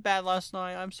 did you have a bad last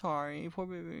night? I'm sorry. Poor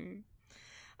baby.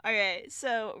 Alright,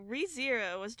 so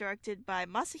ReZero was directed by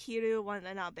Masahiro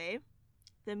Watanabe.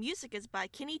 The music is by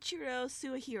Kenichiro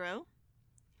Suehiro.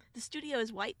 The studio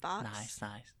is White Fox. Nice.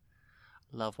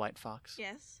 Love White Fox.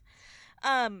 Yes.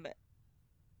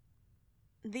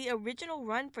 The original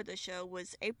run for the show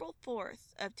was April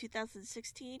 4th of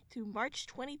 2016 to March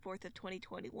 24th of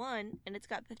 2021, and it's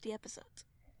got 50 episodes.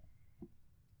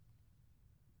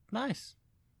 Nice.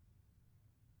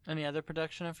 Any other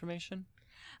production information?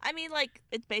 I mean, like,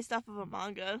 it's based off of a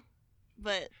manga,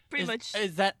 but pretty much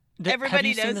is that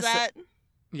everybody knows that.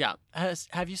 Yeah.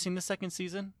 Have you seen the second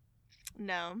season?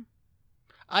 No.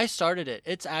 I started it.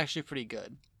 It's actually pretty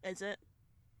good. Is it?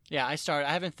 Yeah, I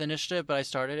haven't finished it, but I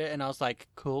started it, and I was like,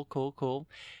 cool.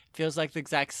 Feels like the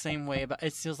exact same way, but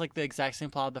it feels like the exact same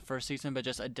plot of the first season, but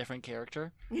just a different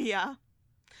character. Yeah.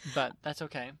 But that's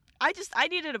okay. I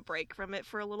needed a break from it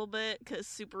for a little bit, because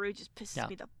Subaru just pisses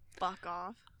me the fuck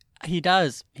off. He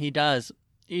does. He does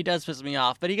piss me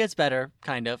off, but he gets better,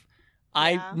 kind of.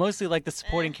 I Yeah. mostly like the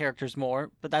supporting characters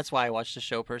more, but that's why I watch the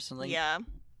show personally. Yeah.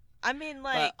 I mean,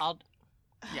 like, But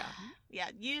yeah. yeah,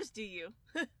 you just do you.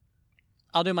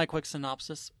 I'll do my quick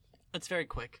synopsis. It's very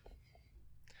quick.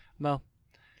 Mo,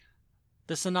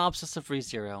 the synopsis of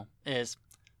ReZero is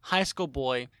high school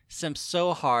boy simps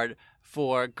so hard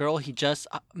for a girl he just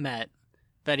met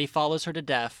that he follows her to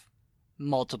death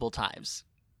multiple times.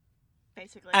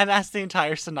 Basically. And that's the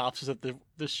entire synopsis of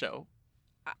the show.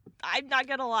 I'm not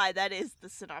gonna lie, that is the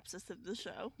synopsis of the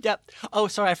show. Yep. Oh,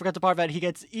 sorry, I forgot the part about he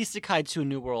gets isekai to a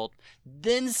new world,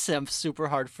 then simps super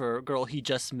hard for a girl he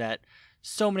just met,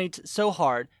 so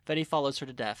hard that he follows her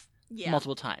to death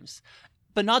multiple times.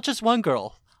 But not just one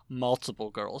girl,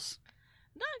 multiple girls.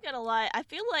 Not gonna lie, I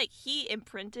feel like he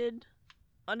imprinted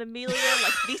on Amelia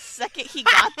like the second he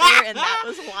got there, and that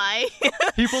was why.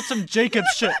 He pulled some Jacob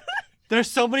shit. There's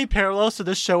so many parallels to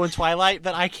this show and Twilight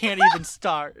that I can't even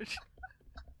start.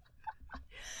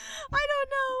 I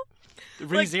don't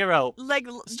know. ReZero. Like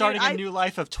starting a new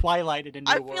life of Twilight in a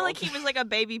new world. I feel like he was like a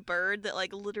baby bird that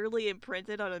like literally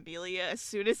imprinted on Amelia as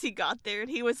soon as he got there, and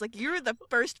he was like, "You're the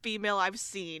first female I've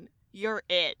seen. You're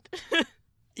it."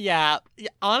 Yeah,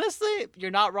 honestly, you're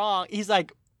not wrong. He's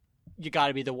like, "You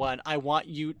gotta be the one. I want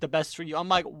you, the best for you." I'm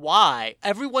like, "Why?"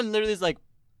 Everyone literally is like,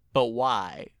 "But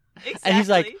why?" Exactly. And he's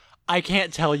like, "I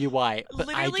can't tell you why, but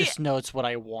Literally, I just know it's what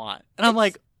I want." And I'm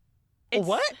like,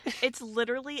 "What?" It's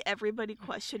literally everybody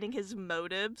questioning his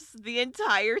motives the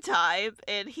entire time,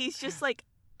 and he's just like,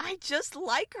 "I just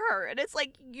like her," and it's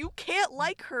like, you can't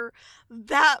like her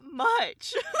that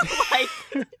much.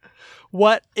 Like,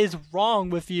 what is wrong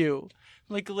with you?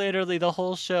 Like, literally, the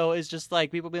whole show is just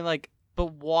like people being like,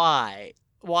 "But why?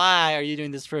 Why are you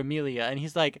doing this for Amelia?" And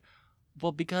he's like,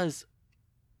 "Well, because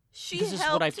this is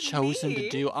what I've chosen to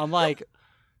do." I'm like,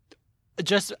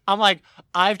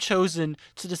 I've chosen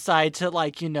to decide to,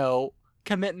 like,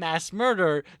 commit mass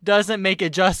murder doesn't make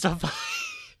it justified.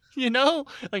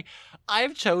 Like,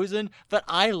 I've chosen that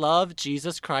I love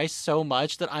Jesus Christ so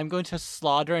much that I'm going to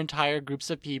slaughter entire groups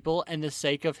of people in the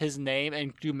sake of his name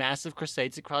and do massive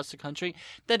crusades across the country.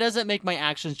 That doesn't make my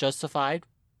actions justified.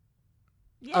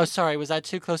 Yeah. Oh, sorry. Was that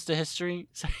too close to history?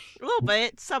 Sorry. A little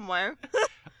bit, somewhere.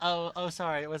 Oh,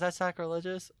 sorry. Was that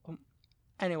sacrilegious?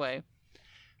 Anyway.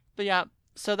 But yeah,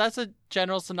 so that's a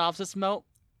general synopsis. Mo,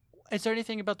 is there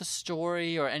anything about the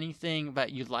story or anything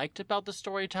that you liked about the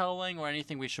storytelling or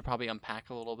anything we should probably unpack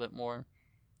a little bit more?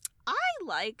 I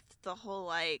liked the whole,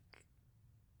 like,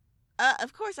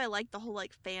 of course I liked the whole,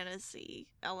 like, fantasy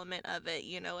element of it,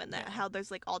 and that how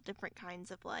there's, like, all different kinds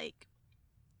of, like,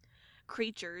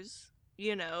 creatures,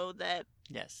 that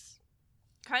yes,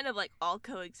 kind of, like, all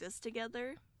coexist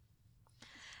together.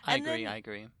 I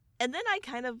agree. And then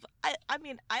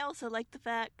I also like the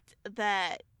fact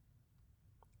that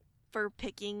for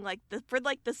picking, like,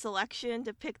 the selection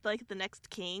to pick, like, the next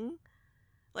king,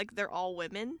 like, they're all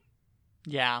women.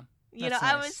 Yeah. Nice.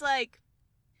 I was like,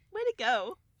 way to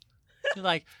go. You're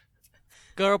like,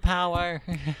 girl power.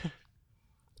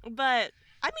 But,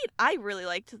 I really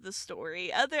liked the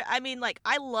story.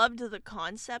 I loved the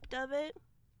concept of it.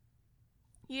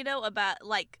 About,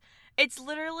 like, it's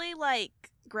literally like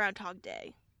Groundhog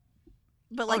Day.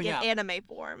 But, like, in anime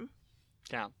form.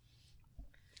 Yeah.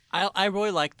 I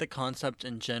really like the concept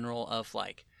in general of,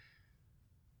 like,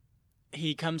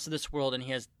 he comes to this world and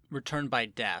he has returned by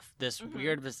death. This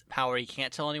weird power he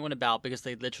can't tell anyone about because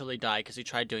they literally died because he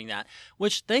tried doing that.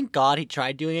 Which, thank God he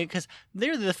tried doing it, because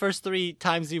literally the first 3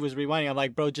 times he was rewinding, I'm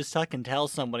like, bro, just suck and tell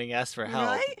somebody and ask for help.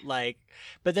 Right? Like,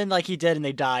 but then, like, he did and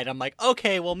they died. I'm like,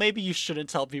 okay, well, maybe you shouldn't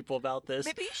tell people about this.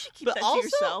 Maybe you should keep that to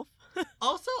yourself.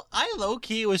 Also, I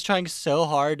low-key was trying so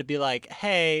hard to be like,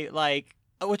 hey, like,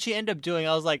 what she ended up doing,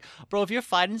 I was like, bro, if you're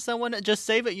fighting someone, just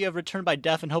say that you have returned by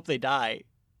death and hope they die.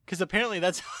 Because apparently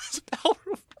that's how this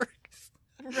power works.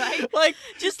 Right? Like,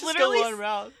 just literally go one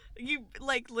round. You,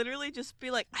 like, literally just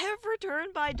be like, I have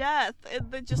returned by death.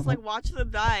 And then just, like, watch them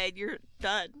die and you're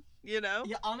done,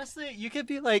 Yeah, honestly, you could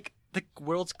be, like, the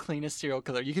world's cleanest serial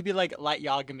killer. You could be, like, Light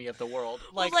Yagami of the world.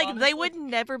 Like, honestly, they would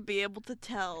never be able to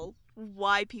tell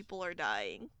why people are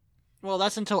dying. Well,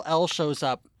 that's until L shows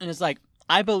up and is like,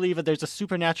 I believe that there's a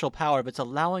supernatural power, but it's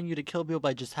allowing you to kill people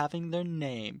by just having their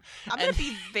name. I'm going to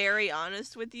be very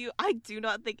honest with you. I do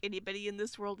not think anybody in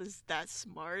this world is that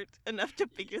smart enough to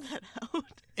figure that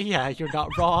out. Yeah, you're not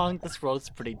wrong. This world is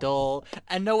pretty dull.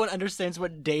 And no one understands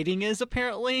what dating is,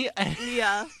 apparently.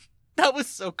 Yeah. That was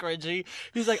so cringy.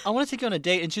 He's like, I want to take you on a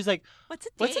date. And she's like, What's a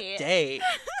date? what's a date?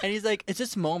 And he's like, it's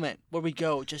this moment where we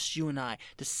go, just you and I,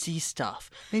 to see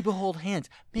stuff. Maybe hold hands.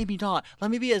 Maybe not.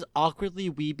 Let me be as awkwardly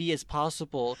weeby as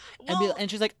possible. And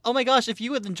she's like, oh my gosh, if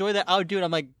you would enjoy that, I would do it.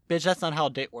 I'm like, bitch, that's not how a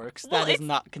date works. That is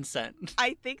not consent.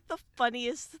 I think the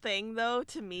funniest thing, though,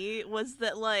 to me was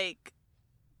that, like,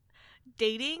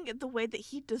 dating, the way that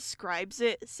he describes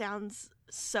it sounds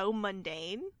so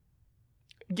mundane.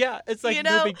 Yeah, it's like,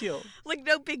 no big deal. Like,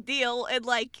 no big deal, and,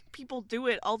 like, people do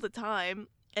it all the time,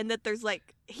 and that there's,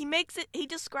 like, he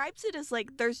describes it as,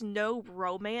 like, there's no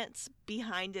romance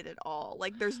behind it at all.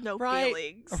 Like, there's no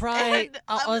feelings. Right. And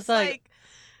I was like,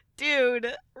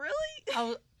 dude,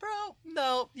 really? Bro,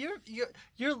 no,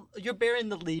 you're burying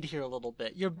the lead here a little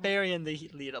bit. You're burying the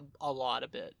lead a lot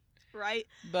of it. Right?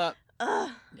 But,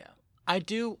 yeah.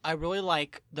 I really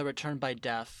like the return by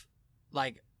death.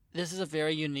 Like, this is a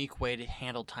very unique way to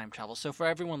handle time travel. So for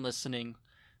everyone listening,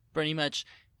 pretty much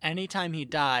anytime he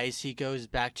dies, he goes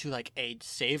back to, like, a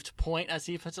saved point, as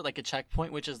he puts it, like a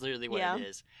checkpoint, which is literally what it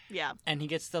is. Yeah. And he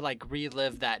gets to, like,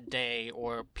 relive that day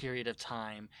or period of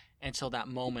time until that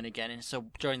moment again. And so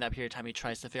during that period of time, he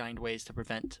tries to find ways to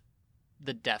prevent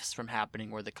the deaths from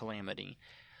happening or the calamity,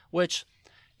 which,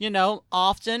 you know,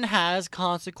 often has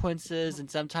consequences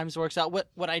and sometimes works out.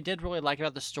 What I did really like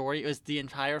about the story is the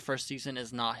entire first season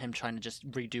is not him trying to just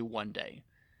redo one day.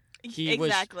 It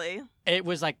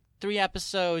was like 3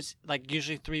 episodes, like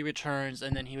usually 3 returns,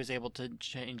 and then he was able to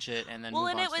change it and then move on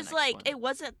to the next one. It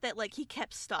wasn't that, like, he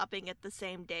kept stopping at the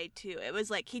same day too. It was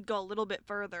like he'd go a little bit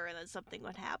further and then something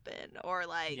would happen, or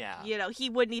like, you know, he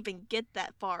wouldn't even get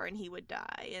that far and he would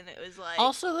die. And it was like,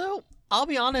 also though, I'll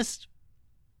be honest,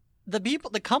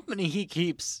 the company he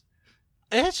keeps,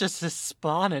 it's just his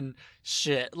spawning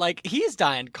shit. Like, he's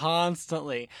dying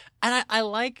constantly, and I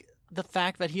like the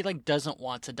fact that he, like, doesn't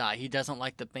want to die. He doesn't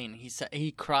like the pain.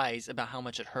 He cries about how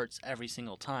much it hurts every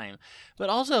single time. But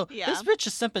also, this bitch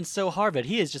is simping so hard that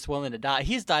he is just willing to die.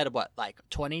 He's died of what, like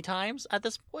 20 times at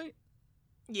this point?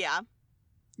 Yeah.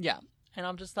 Yeah. And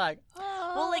I'm just like,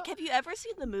 Well, like, have you ever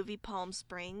seen the movie Palm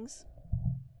Springs?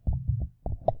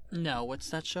 No, what's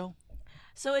that show?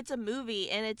 So it's a movie,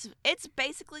 and it's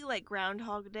basically like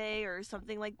Groundhog Day or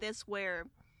something like this, where,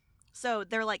 so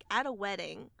they're, like, at a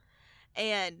wedding,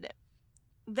 and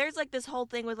there's, like, this whole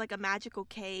thing with, like, a magical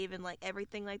cave and, like,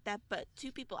 everything like that, but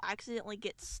 2 people accidentally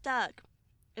get stuck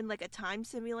in, like, a time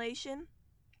simulation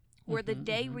where the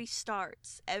day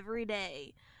restarts every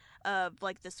day of,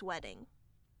 like, this wedding,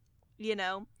 you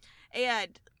know?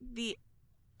 And the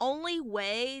only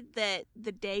way that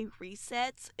the day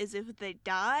resets is if they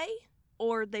die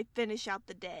or they finish out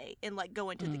the day and, like, go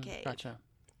into the cave.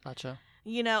 Gotcha.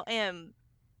 You know, and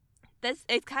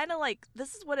it's kind of like,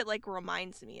 this is what it, like,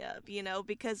 reminds me of, you know,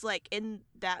 because, like, in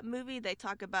that movie they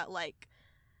talk about, like,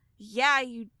 yeah,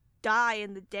 you die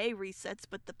and the day resets,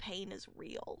 but the pain is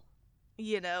real,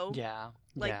 you know? Yeah.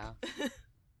 Like, yeah.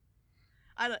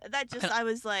 I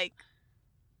was like,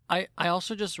 I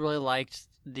also just really liked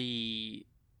the,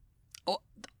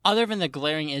 other than the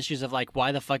glaring issues of, like,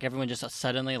 why the fuck everyone just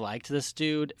suddenly liked this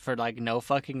dude for, like, no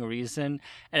fucking reason,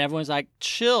 and everyone's like,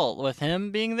 chill with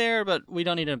him being there, but we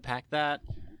don't need to unpack that.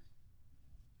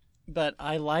 But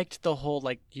I liked the whole,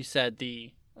 like you said,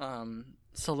 the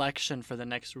selection for the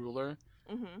next ruler.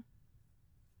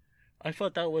 I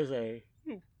thought that was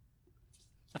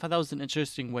an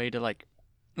interesting way to, like,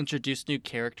 introduce new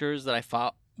characters that I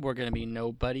thought were going to be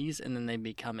nobodies, and then they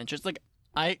become interesting.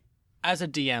 Like, as a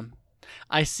DM,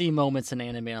 I see moments in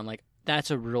anime and I'm like,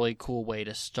 that's a really cool way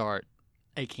to start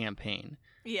a campaign.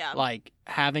 yeah. Like,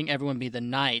 having everyone be the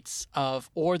knights of,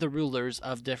 or the rulers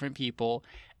of different people,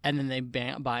 and then they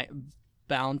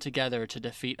bound together to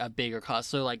defeat a bigger cause.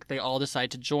 So, like, they all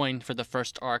decide to join for the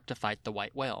first arc to fight the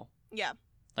White Whale. Yeah.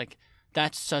 Like,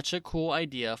 that's such a cool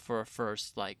idea for a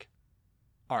first, like,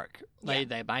 arc.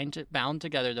 They bound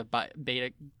together to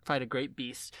fight a great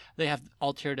beast. They have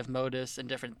alternative motives and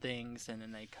different things, and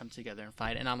then they come together and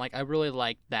fight. And I'm like, I really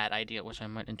like that idea, which I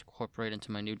might incorporate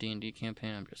into my new D&D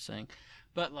campaign. I'm just saying,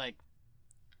 but, like,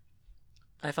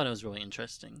 I thought it was really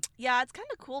interesting. Yeah, it's kind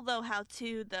of cool though how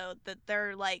too though that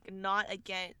they're, like, not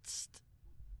against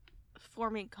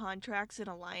forming contracts and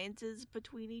alliances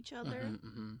between each other.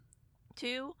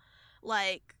 Too,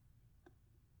 like,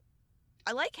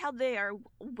 I like how they are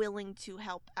willing to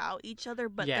help out each other,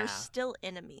 but they're still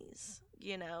enemies,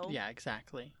 you know? Yeah,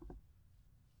 exactly.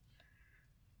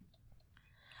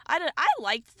 I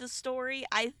liked the story.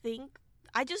 I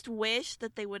just wish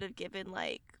that they would have given,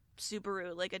 like,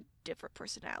 Subaru, like, a different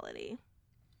personality.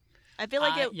 I feel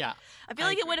like I feel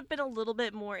like it would have been a little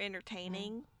bit more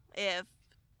entertaining if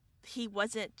he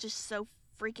wasn't just so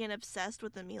freaking obsessed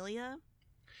with Amelia.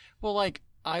 Well, like,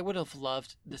 I would have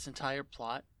loved this entire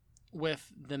plot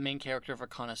with the main character of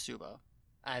Konosuba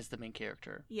as the main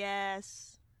character.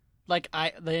 Yes. Like,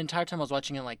 the entire time I was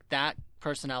watching it, like, that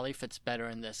personality fits better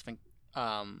in this than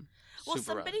Well,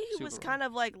 somebody who was kind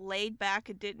of like laid back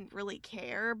and didn't really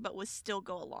care, but would still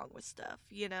go along with stuff,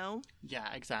 you know?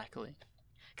 Yeah, exactly.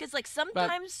 Because, like,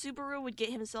 sometimes Subaru would get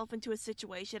himself into a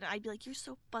situation, and I'd be like, you're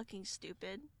so fucking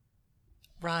stupid.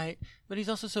 Right. But he's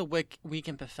also so weak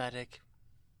and pathetic.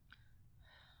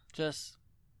 Just...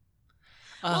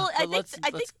 well, I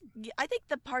think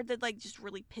the part that, like, just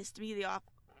really pissed me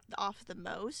off the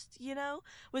most, you know,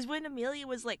 was when Amelia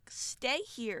was like, stay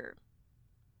here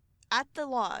at the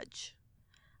lodge.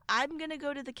 I'm gonna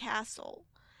go to the castle.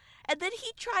 And then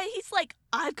he's like,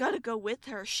 I've gotta go with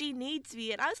her. She needs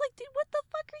me. And I was like, dude, what the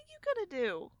fuck are you gonna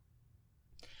do?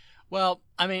 Well,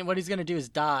 I mean, what he's going to do is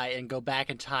die and go back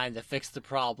in time to fix the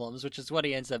problems, which is what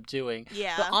he ends up doing.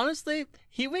 Yeah. But honestly,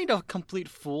 he made a complete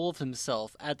fool of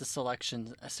himself at the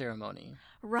selection ceremony.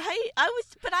 Right? I was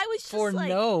just for like...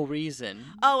 no reason.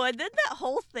 Oh, and then that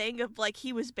whole thing of, like,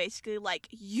 he was basically like,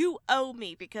 you owe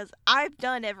me because I've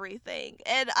done everything.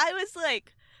 And I was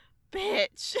like,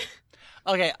 bitch.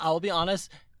 Okay, I'll be honest.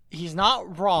 He's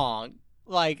not wrong.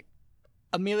 Like,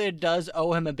 Amelia does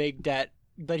owe him a big debt.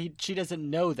 But she doesn't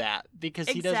know that because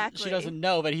she doesn't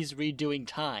know that he's redoing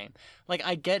time. Like,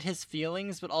 I get his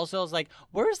feelings, but also I was like,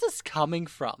 where is this coming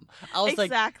from? I was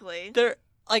like,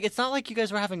 it's not like you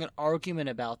guys were having an argument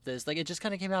about this. Like, it just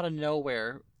kind of came out of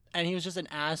nowhere, and he was just an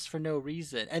ass for no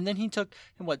reason. And then he took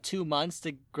him 2 months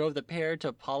to grow the pair to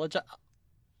apologize,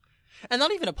 and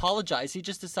not even apologize. He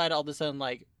just decided all of a sudden,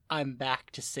 like, I'm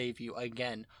back to save you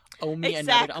again. Owe me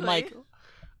another.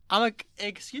 I'm like,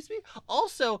 excuse me?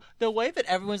 Also, the way that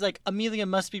everyone's like, Amelia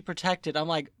must be protected. I'm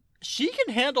like, she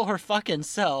can handle her fucking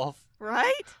self.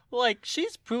 Right? Like,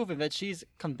 she's proven that she's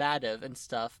combative and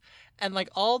stuff. And, like,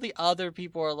 all the other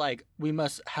people are like, we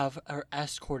must have her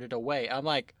escorted away. I'm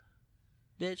like,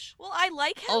 bitch. Well, I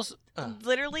like how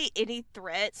literally any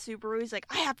threat, Subaru's like,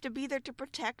 I have to be there to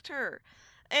protect her.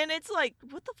 And it's like,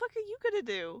 what the fuck are you gonna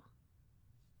do?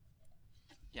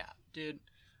 Yeah, dude,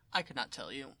 I could not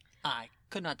tell you. I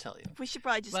could not tell you. We should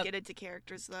probably just get into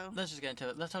characters, though. Let's just get into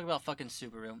it. Let's talk about fucking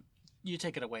Subaru. You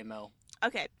take it away, Mo.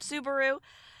 Okay, Subaru.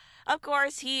 Of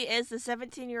course, he is the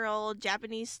 17-year-old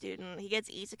Japanese student. He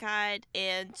gets isekai'd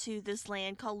into this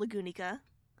land called Lagunica.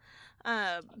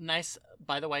 Nice,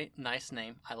 by the way, nice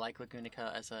name. I like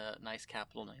Lagunica as a nice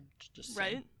capital name. Just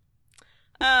saying.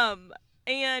 Right?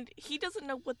 And he doesn't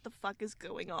know what the fuck is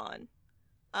going on.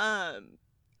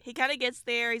 He kind of gets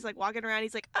there, he's like walking around,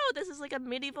 he's like, oh, this is like a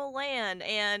medieval land,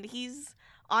 and he's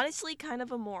honestly kind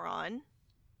of a moron.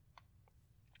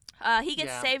 He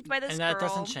gets saved by this girl. And that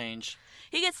doesn't change.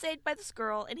 He gets saved by this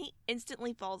girl, and he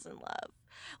instantly falls in love.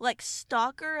 Like,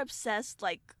 stalker-obsessed,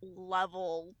 like,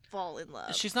 level fall in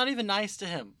love. She's not even nice to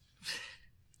him.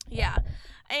 Yeah.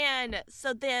 And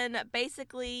so then,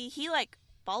 basically, he, like,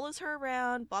 follows her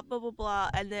around, blah, blah, blah, blah,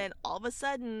 and then all of a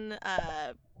sudden,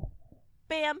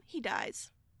 bam, he dies.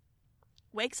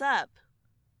 Wakes up,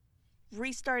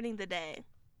 restarting the day.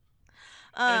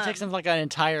 And it takes him like an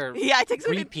entire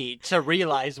repeat to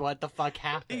realize what the fuck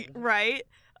happened. Right?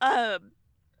 I'll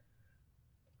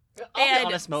be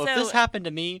honest, Mo, if this happened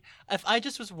to me, if I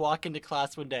just was walking to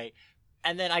class one day,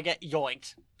 and then I get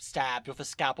yoinked, stabbed with a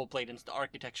scalpel blade into the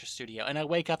architecture studio, and I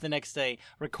wake up the next day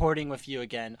recording with you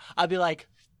again, I'd be like,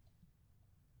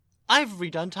 I've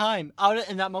redone time.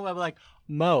 In that moment, I'd be like,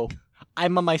 Mo,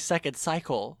 I'm on my second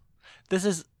cycle. This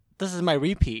is my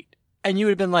repeat. And you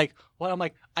would have been like, what? I'm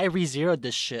like, I ReZeroed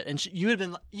this shit. And you would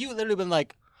have literally been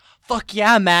like, fuck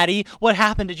yeah, Maddie. What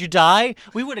happened? Did you die?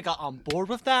 We would have got on board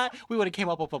with that. We would have came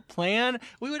up with a plan.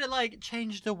 We would have, like,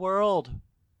 changed the world.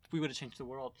 We would have changed the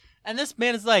world. And this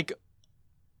man is like,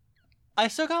 I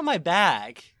still got my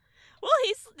bag. Well,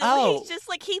 he's just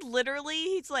like, he's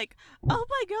like, oh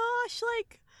my gosh,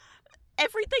 like,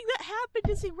 everything that happened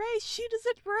is erased. She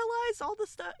doesn't realize all the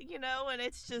stuff, you know, and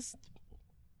it's just...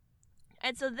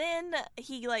 And so then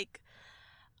he, like,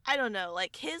 I don't know,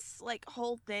 like, his, like,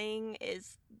 whole thing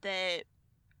is that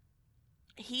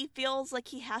he feels like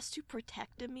he has to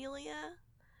protect Amelia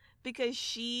because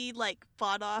she, like,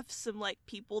 fought off some, like,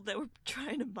 people that were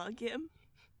trying to mug him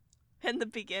in the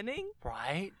beginning.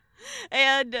 Right.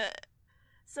 And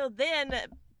so then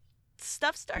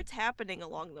stuff starts happening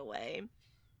along the way.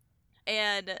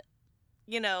 And,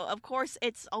 you know, of course,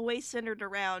 it's always centered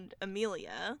around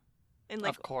Amelia. And,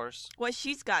 like, of course, what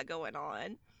she's got going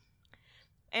on.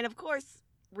 And, of course,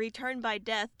 Return by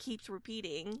Death keeps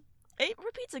repeating. It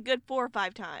repeats a good 4 or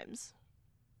 5 times.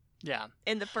 Yeah.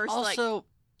 In the first, also,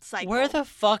 cycle. Where the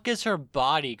fuck is her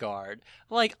bodyguard?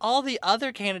 Like, all the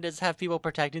other candidates have people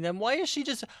protecting them. Why is she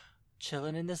just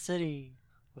chilling in the city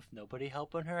with nobody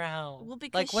helping her out? Well,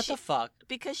 because like, what the fuck?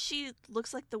 Because she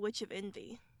looks like the Witch of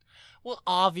Envy. Well,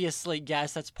 obviously,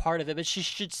 yes, that's part of it, but she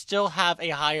should still have a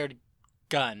hired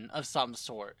gun of some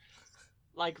sort.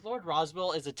 Like, Lord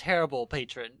Roswell is a terrible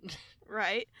patron.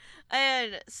 Right?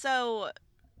 And so,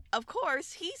 of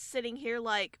course, he's sitting here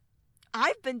like,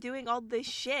 I've been doing all this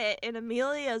shit, and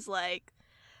Amelia's like,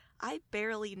 I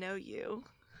barely know you.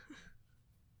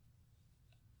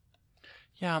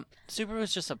 Yeah,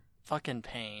 Subaru's just a fucking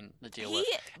pain to deal with.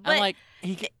 But, and, like,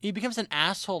 he becomes an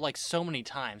asshole, like, so many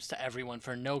times to everyone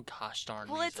for no gosh darn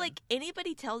reason. Well, it's like,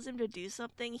 anybody tells him to do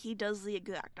something, he does the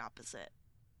exact opposite.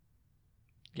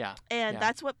 Yeah. And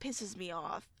that's what pisses me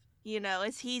off. You know,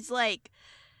 is he's like,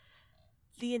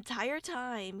 the entire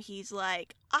time, he's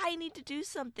like, I need to do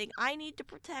something. I need to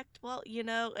protect, well, you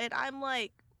know, and I'm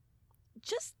like,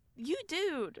 just, you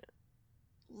dude,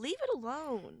 leave it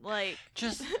alone. Like,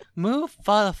 just move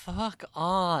the fuck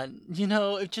on. You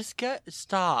know, just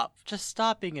stop. Just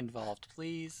stop being involved,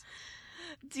 please.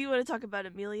 Do you want to talk about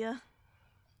Amelia?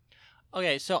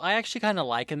 Okay, so I actually kind of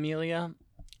like Amelia.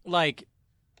 Like,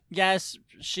 yes,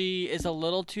 she is a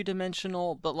little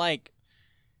two-dimensional, but, like,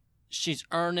 she's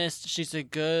earnest. She's a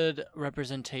good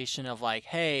representation of, like,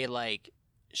 hey, like,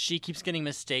 she keeps getting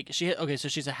mistaken. So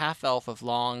she's a half-elf with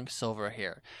long silver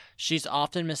hair. She's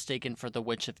often mistaken for the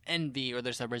Witch of Envy, or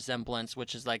there's a resemblance,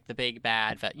 which is, like, the big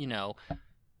bad that, you know,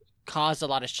 caused a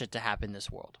lot of shit to happen in this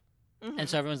world. Mm-hmm. And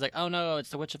so everyone's like, oh, no, it's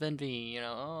the Witch of Envy. You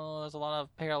know, oh, there's a lot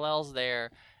of parallels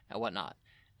there and whatnot.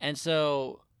 And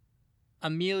so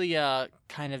Amelia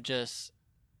kind of just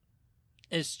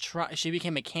she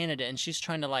became a candidate, and she's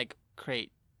trying to, like,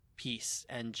 create peace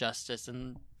and justice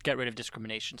and get rid of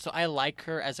discrimination. So I like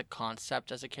her as a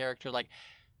concept, as a character. Like,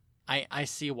 I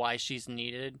see why she's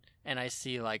needed, and I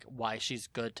see, like, why she's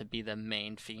good to be the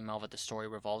main female that the story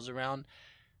revolves around.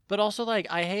 But also, like,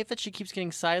 I hate that she keeps getting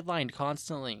sidelined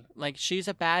constantly. Like, she's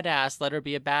a badass, let her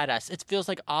be a badass. It feels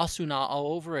like Asuna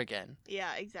all over again.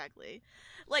 Yeah, exactly.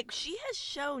 Like, she has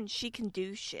shown she can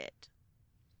do shit.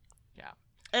 Yeah.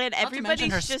 And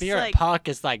everybody's her just spirit like, Puck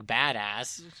is, like,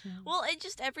 badass. well, it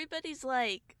just, everybody's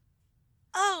like,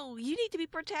 oh, you need to be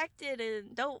protected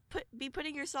and don't be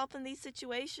putting yourself in these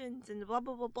situations and blah,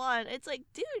 blah, blah, blah. And it's like,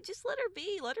 dude, just let her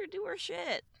be. Let her do her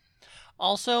shit.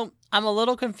 Also, I'm a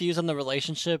little confused on the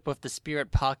relationship with the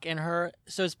spirit Puck and her.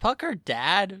 So is Puck her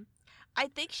dad? I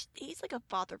think he's like a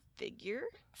father figure.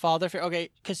 Father figure? Okay,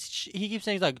 because he keeps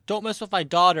saying, like, don't mess with my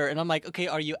daughter. And I'm like, okay,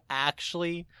 are you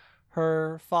actually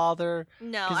her father?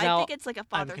 No, I think it's like a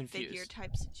father figure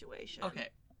type situation. Okay.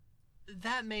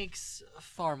 That makes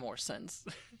far more sense.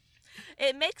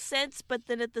 It makes sense, but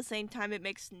then at the same time, it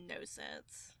makes no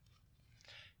sense.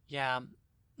 Yeah,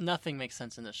 nothing makes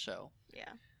sense in this show.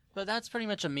 Yeah. But that's pretty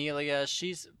much Amelia.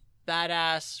 She's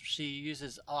badass. She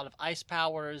uses a lot of ice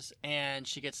powers, and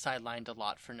she gets sidelined a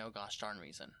lot for no gosh darn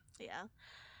reason. Yeah.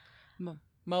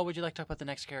 Mo, would you like to talk about the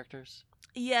next characters?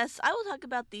 Yes, I will talk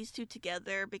about these two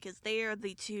together because they are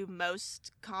the two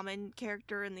most common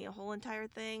character in the whole entire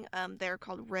thing. They're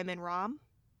called Rim and Rom.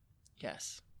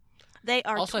 Yes. They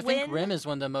are also, twin... I think Rim is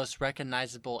one of the most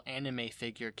recognizable anime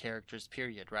figure characters,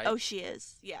 period, right? Oh, she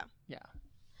is. Yeah. Yeah.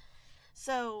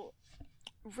 So,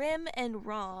 Rim and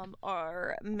Rom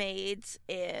are maids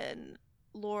in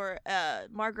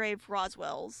Margrave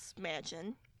Roswell's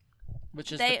mansion.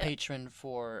 Which is the patron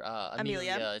for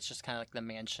Amelia. It's just kind of like the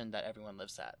mansion that everyone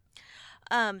lives at.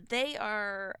 They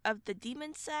are of the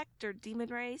demon sect or demon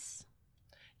race.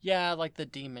 Yeah, like the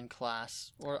demon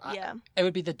class. Yeah. It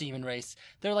would be the demon race.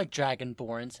 They're like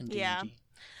dragonborns in D&D. Yeah.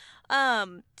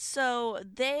 So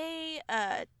they,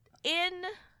 in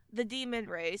the demon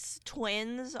race,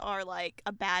 twins are like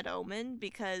a bad omen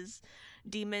because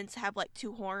demons have like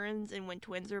two horns, and when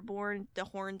twins are born, the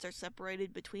horns are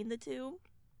separated between the two.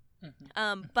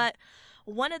 Mm-hmm. But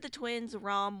one of the twins,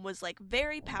 Rom, was like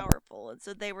very powerful, and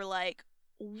so they were like,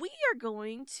 we are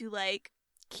going to like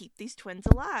keep these twins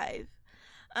alive.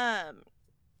 And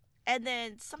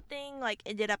then something like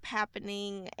ended up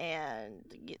happening, and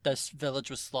this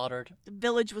village was slaughtered. The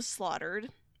village was slaughtered.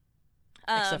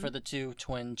 Except for the two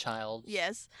twin childs.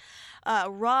 Yes.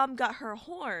 Rom got her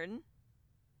horn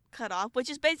cut off, which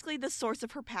is basically the source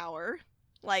of her power,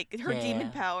 like her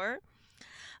demon power.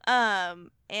 And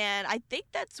I think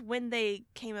that's when they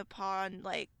came upon,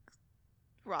 like,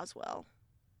 Roswell.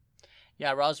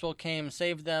 Yeah, Roswell came,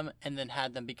 saved them, and then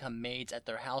had them become maids at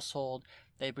their household.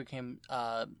 They became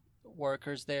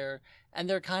workers there. And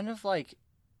they're kind of like,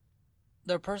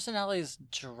 their personality is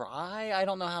dry. I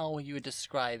don't know how you would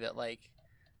describe it. Like,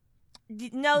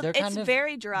 No, They're it's kind of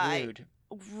very dry. rude.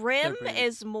 Rim They're rude.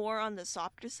 is more on the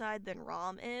softer side than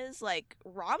Rom is. Like,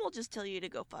 Rom will just tell you to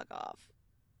go fuck off.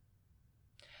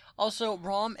 Also,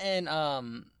 Rom and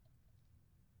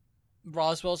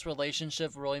Roswell's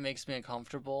relationship really makes me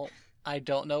uncomfortable. I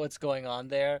don't know what's going on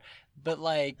there, but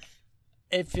like,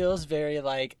 it feels very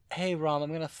like, hey Rom,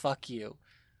 I'm gonna fuck you.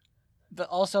 But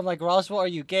also, I'm like, Roswell, are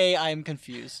you gay? I'm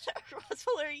confused.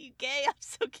 Roswell, are you gay? I'm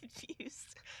so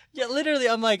confused. Yeah, literally,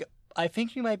 I'm like, I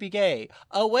think you might be gay.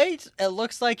 Oh wait, it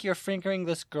looks like you're fingering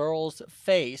this girl's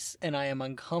face, and I am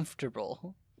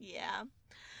uncomfortable. Yeah.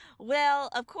 Well,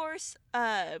 of course,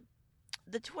 the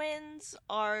twins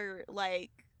are like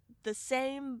the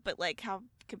same, but like have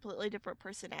completely different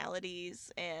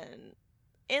personalities, and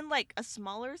in like a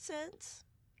smaller sense,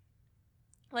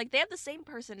 like they have the same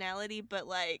personality, but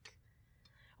like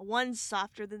one's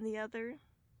softer than the other.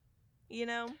 You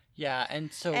know? Yeah,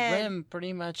 and so And Rim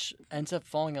pretty much ends up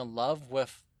falling in love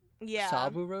with yeah,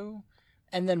 Saburo,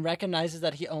 and then recognizes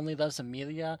that he only loves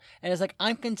Amelia, and is like,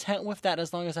 I'm content with that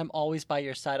as long as I'm always by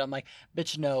your side. I'm like,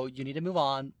 bitch, no, you need to move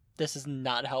on. This is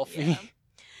not healthy. yeah.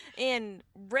 And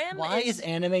Rim Why is is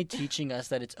anime teaching us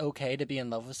that it's okay to be in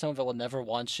love with someone that will never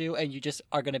want you, and you just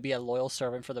are going to be a loyal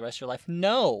servant for the rest of your life?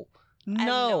 No. I have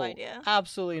no No. idea.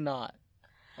 Absolutely not.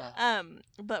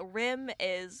 But Rim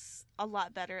is a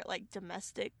lot better at like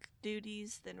domestic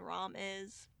duties than Rom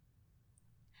is.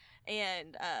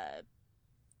 And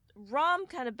Rom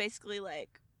kind of basically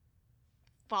like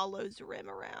follows Rim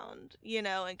around, you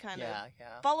know, and kind of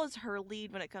Yeah. follows her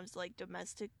lead when it comes to like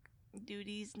domestic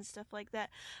duties and stuff like that.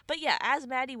 But yeah, as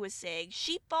Maddie was saying,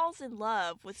 she falls in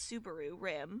love with Subaru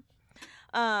Rim.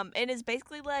 And is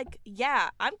basically like, yeah,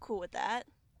 I'm cool with that.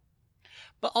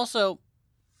 But also,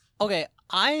 okay,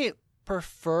 I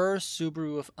prefer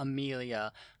Subaru with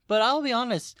Amelia, but I'll be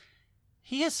honest,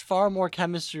 he has far more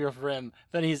chemistry with Rim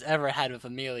than he's ever had with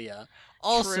Amelia.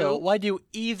 Also, True. why do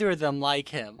either of them like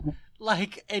him?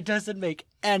 Like, it doesn't make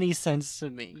any sense to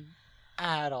me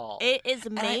at all. It is I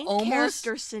main almost-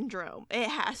 character syndrome. It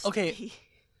has to Okay. be.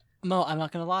 Mo, I'm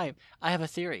not gonna lie. I have a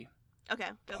theory. Okay.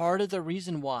 Go. Part of the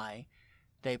reason why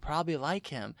they probably like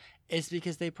him is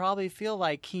because they probably feel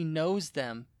like he knows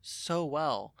them so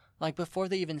well. Like, before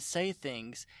they even say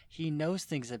things, he knows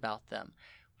things about them,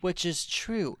 which is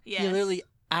true. Yes. He literally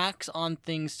acts on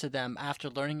things to them after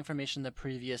learning information in the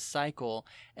previous cycle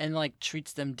and, like,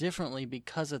 treats them differently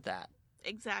because of that.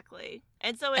 Exactly.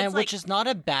 And so it's And like, which is not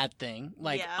a bad thing.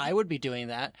 Like, Yeah. I would be doing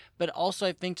that. But also,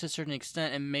 I think to a certain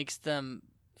extent, it makes them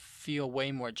feel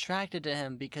way more attracted to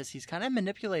him because he's kind of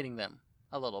manipulating them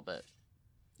a little bit.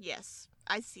 yes,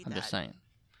 I see I'm that.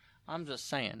 I'm just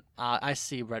saying. I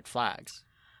see red flags.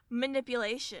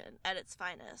 Manipulation at its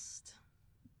finest.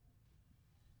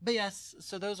 But yes,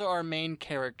 so those are our main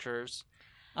characters.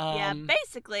 Yeah,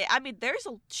 basically, I mean, there's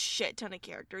a shit ton of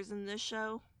characters in this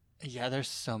show. Yeah, there's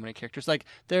so many characters. Like,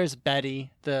 there's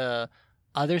Betty, the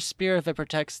other spirit that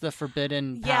protects the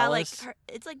Forbidden Yeah, like Palace.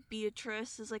 it's like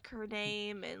Beatrice is like her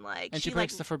name, and like and she like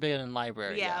protects the Forbidden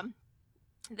Library. yeah.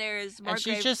 There's And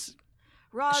Margrave. she's just,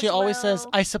 Roswell. she always says,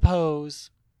 I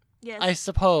suppose. Yes. I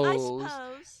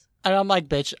suppose. And I'm like,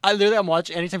 bitch. I'm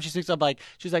watching, anytime she speaks, I'm like,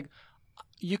 she's like,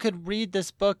 you could read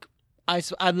this book.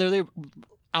 I'm literally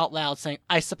out loud saying,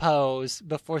 I suppose,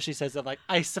 before she says it, like,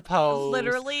 I suppose.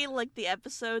 Literally, like the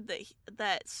episode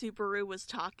that Subaru was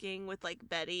talking with like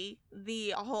Betty,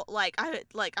 the whole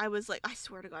I was like, I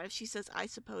swear to God, if she says I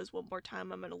suppose one more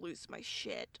time, I'm gonna lose my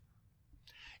shit.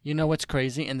 You know what's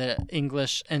crazy? In the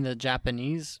English and the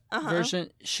Japanese version,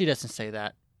 she doesn't say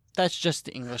that. That's just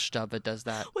the English dub that does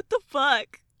that. What the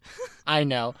fuck? I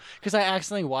know. Because I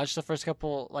accidentally watched the first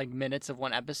couple like minutes of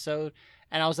one episode,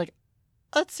 and I was like,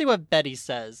 let's see what Betty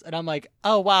says. And I'm like,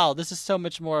 oh wow, this is so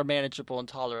much more manageable and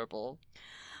tolerable.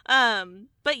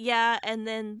 But yeah, and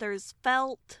then there's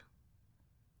Felt.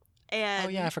 And Oh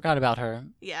yeah, I forgot about her.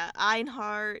 yeah,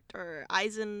 Einhart or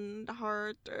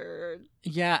Eisenhart or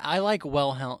Yeah, I like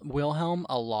Wilhelm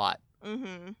a lot.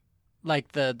 mm-hmm.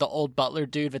 Like the old butler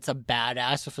dude that's a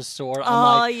badass with a sword. I'm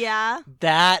Oh like, yeah.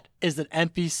 that is an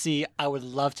NPC I would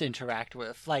love to interact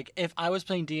with. Like, if I was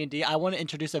playing D&D, I want to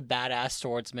introduce a badass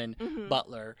swordsman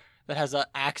butler that has an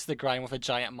axe to grind with a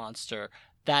giant monster.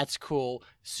 That's cool.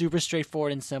 Super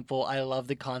straightforward and simple. I love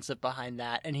the concept behind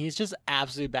that. And he's just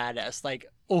absolutely badass. Like,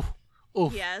 oof.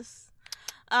 Yes.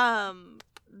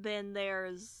 Then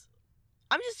there's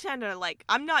I'm just kind of like,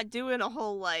 I'm not doing a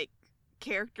whole like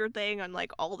character thing on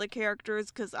like all the characters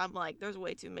because I'm like, there's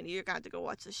way too many. You're gonna have to go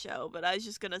watch the show. But I was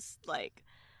just gonna like,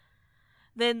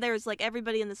 then there's like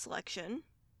everybody in the selection.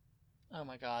 Oh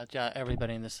my god, yeah,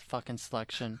 everybody in this fucking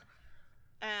selection.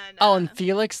 And and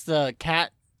Felix the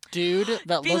cat. dude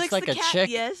that Felix looks like the a cat, chick.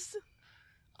 yes.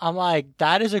 I'm like,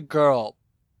 that is a girl.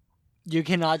 You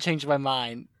cannot change my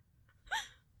mind.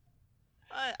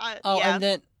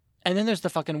 Yeah. And then there's the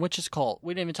fucking witches cult.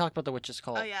 We didn't even talk about the witches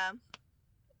cult. Oh yeah.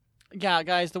 Yeah,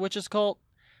 guys, the witches cult.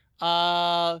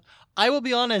 I will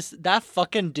be honest, that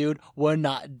fucking dude would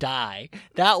not die.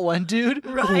 That one dude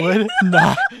Right? would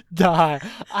not die.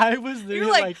 I was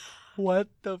literally like- like, what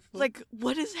the fuck? Like,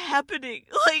 what is happening?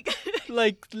 Like,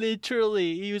 Like,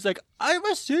 literally, he was like, I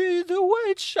must see the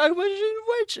witch. I must see the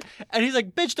witch. And he's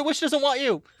like, bitch, the witch doesn't want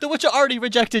you. The witch already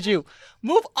rejected you.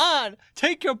 Move on.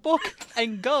 Take your book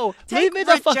and go. Leave take me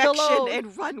the fuck rejection alone.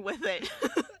 and run with it.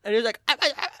 And he was like,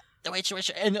 the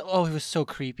witch. And oh, it was so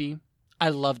creepy. I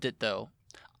loved it, though.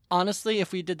 Honestly,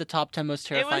 if we did the top 10 most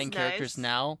terrifying characters nice.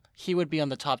 now, he would be on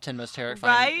the top 10 most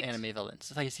terrifying Right? anime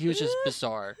villains. Like, he was just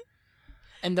bizarre.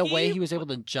 And the way he was able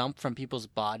to jump from people's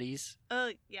bodies.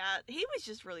 Yeah, he was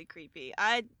just really creepy.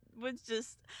 I was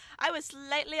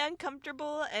slightly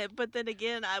uncomfortable, but then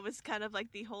again, I was kind of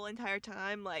like the whole entire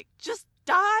time, like, just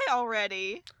die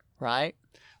already. Right?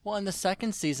 Well, in the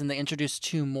second season, they introduced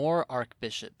 2 more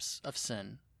archbishops of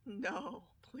sin. No,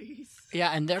 please.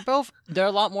 Yeah, and they're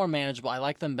a lot more manageable. I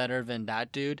like them better than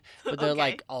that dude, but they're Okay.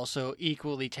 like also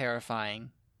equally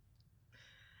terrifying.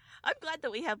 I'm glad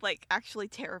that we have, like, actually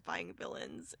terrifying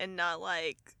villains and not,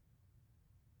 like,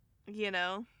 you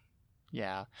know?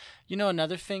 Yeah. You know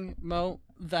another thing, Mo,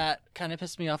 that kind of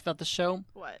pissed me off about the show?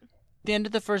 What? The end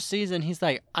of the first season, he's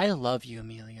like, I love you,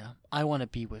 Amelia. I want to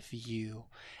be with you.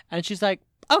 And she's like,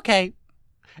 okay.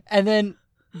 And then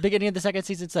beginning of the second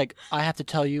season, it's like, I have to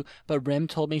tell you, but Rim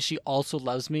told me she also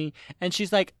loves me. And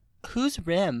she's like, who's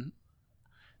Rim?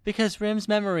 Because Rim's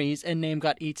memories and name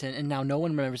got eaten, and now no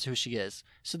one remembers who she is.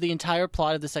 So the entire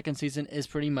plot of the second season is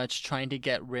pretty much trying to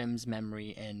get Rim's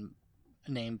memory and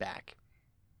name back.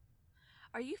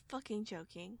 Are you fucking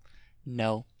joking?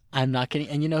 No, I'm not kidding.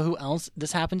 And you know who else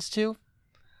this happens to?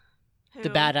 Who?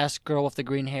 The badass girl with the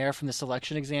green hair from the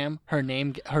selection exam. Her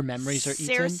memories are eaten.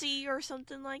 Cersei or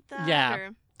something like that? Yeah. Or...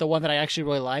 The one that I actually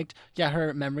really liked. Yeah,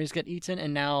 her memories get eaten,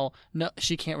 and now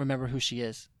she can't remember who she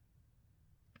is.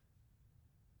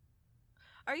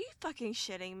 Are you fucking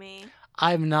shitting me?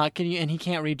 I'm not kidding you. And he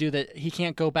can't redo that. He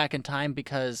can't go back in time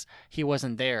because he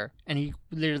wasn't there, and he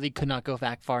literally could not go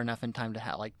back far enough in time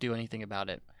to do anything about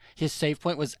it. His save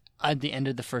point was at the end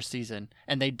of the first season,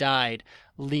 and they died.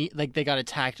 They got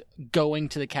attacked going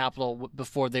to the capital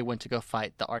before they went to go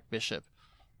fight the Archbishop.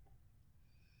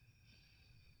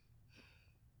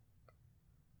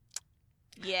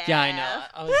 Yeah. Yeah, I know.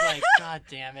 I was like, God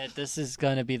damn it. This is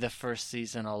going to be the first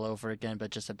season all over again, but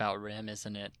just about Rim,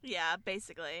 isn't it? Yeah,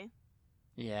 basically.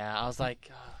 Yeah, I was like,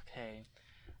 okay.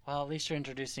 Well, at least you're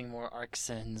introducing more arc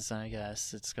sins, I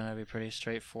guess. It's going to be pretty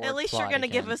straightforward. At least you're going to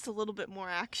give again. us a little bit more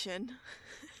action.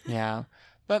 Yeah.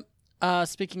 But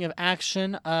speaking of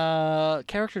action,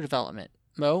 character development.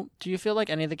 Mo, do you feel like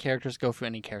any of the characters go through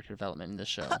any character development in this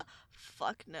show?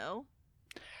 Fuck no.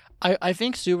 I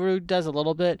think Subaru does a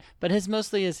little bit, but his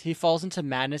mostly is he falls into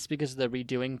madness because of the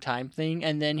redoing time thing,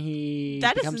 and then he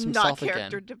becomes That is himself not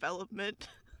character again. development.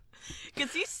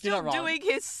 Because he's You're still not wrong. doing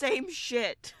his same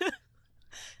shit.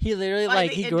 He literally, by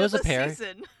the he end grows of a the pair.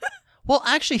 season. Well,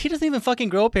 actually, he doesn't even fucking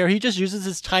grow a pair. He just uses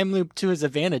his time loop to his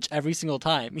advantage every single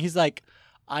time. He's like,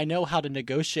 I know how to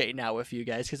negotiate now with you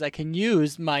guys because I can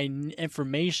use my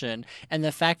information and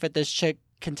the fact that this chick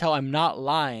can tell I'm not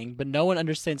lying, but no one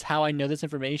understands how I know this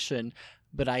information,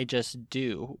 but I just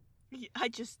do. I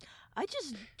just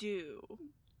do.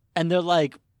 And they're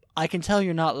like, I can tell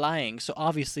you're not lying, so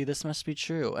obviously this must be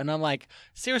true. And I'm like,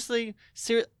 seriously?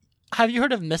 Have you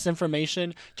heard of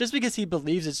misinformation? Just because he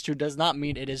believes it's true does not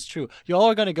mean it is true. Y'all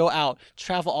are going to go out,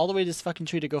 travel all the way to this fucking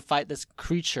tree to go fight this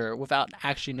creature without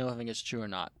actually knowing if it's true or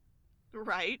not.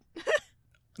 Right?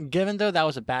 Given, though, that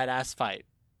was a badass fight.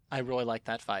 I really liked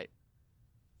that fight.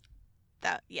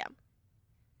 Yeah.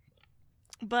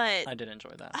 But I did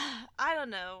enjoy that. I don't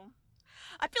know.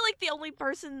 I feel like the only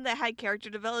person that had character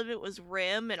development was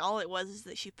Rim, and all it was is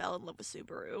that she fell in love with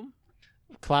Subaru.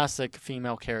 Classic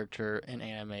female character in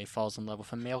anime falls in love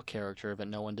with a male character, but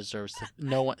no one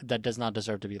that does not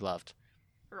deserve to be loved.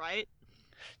 Right?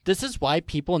 This is why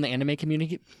people in the anime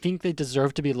community think they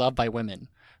deserve to be loved by women.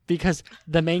 Because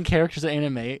the main characters in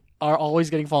anime are always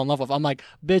getting fallen in love with. I'm like,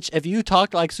 bitch, if you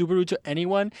talk like Subaru to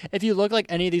anyone, if you look like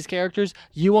any of these characters,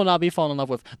 you will not be fallen in love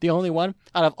with. The only one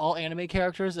out of all anime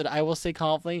characters that I will say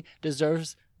confidently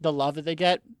deserves the love that they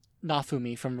get,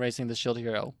 Nafumi from Raising the Shield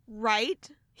Hero. Right?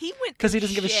 He went Because he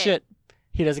doesn't give a shit.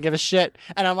 He doesn't give a shit.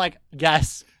 And I'm like,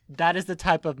 yes, that is the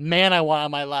type of man I want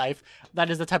in my life. That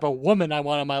is the type of woman I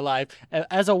want in my life.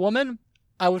 As a woman,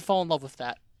 I would fall in love with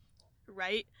that.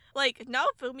 Right? Like,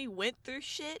 Naofumi went through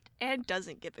shit and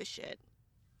doesn't give a shit.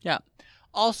 Yeah.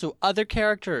 Also, other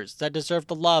characters that deserve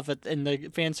the love in the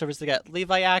fan service they get.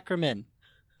 Levi Ackerman.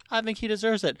 I think he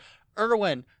deserves it.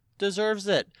 Erwin deserves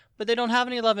it. But they don't have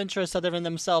any love interests other than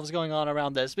themselves going on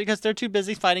around this because they're too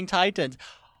busy fighting Titans.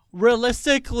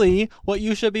 Realistically, what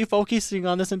you should be focusing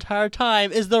on this entire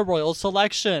time is the royal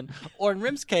selection. Or in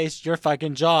Rim's case, your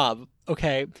fucking job.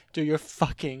 Okay? Do your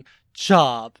fucking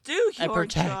job. Do your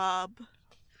job.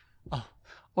 Oh.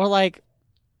 Or like,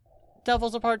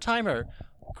 Devil's a part-timer.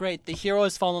 Great, the hero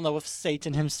has fallen in love with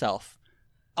Satan himself.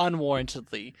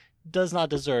 Unwarrantedly. Does not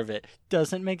deserve it.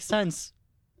 Doesn't make sense.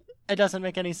 It doesn't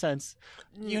make any sense.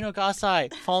 Yuno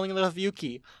Gasai falling in love with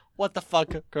Yuki. What the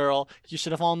fuck, girl? You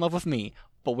should have fallen in love with me.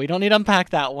 But we don't need to unpack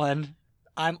that one.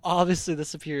 I'm obviously the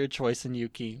superior choice in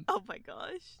Yuki. Oh my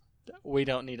gosh. We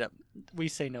don't need it. We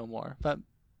say no more. But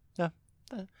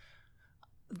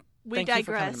we thank digress. you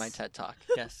for coming to my TED Talk.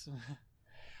 Yes.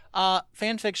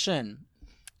 Fan fiction.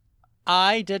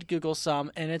 I did Google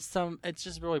some, and it's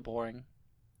just really boring.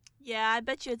 Yeah, I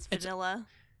bet you it's vanilla.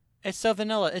 It's so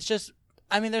vanilla. It's just,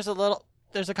 I mean, there's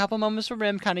a couple moments where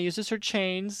Rim kind of uses her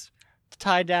chains to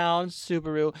tie down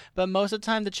Subaru, but most of the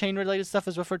time the chain related stuff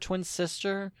is with her twin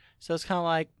sister. So it's kind of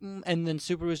like, and then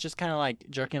Subaru's just kind of like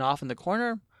jerking off in the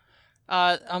corner.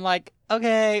 I'm like,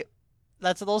 okay,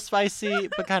 that's a little spicy,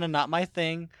 but kind of not my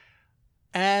thing.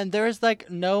 And there's like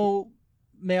no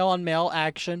male on male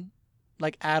action,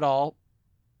 like at all.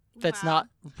 That's not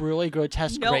really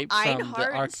grotesque rape from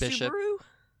the Archbishop. Subaru?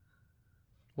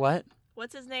 What?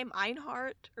 What's his name?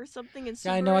 Einhart or something in Subaru?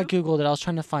 Yeah, I know. I Googled it. I was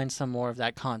trying to find some more of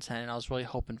that content, and I was really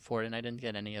hoping for it, and I didn't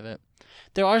get any of it.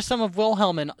 There are some of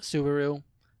Wilhelm in Subaru,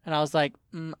 and I was like,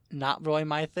 not really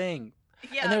my thing.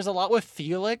 Yeah. And there's a lot with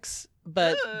Felix,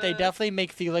 but they definitely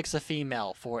make Felix a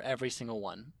female for every single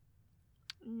one.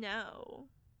 No.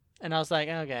 And I was like,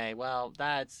 okay, well,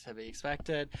 that's to be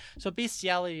expected. So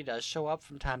bestiality does show up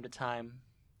from time to time.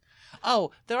 Oh,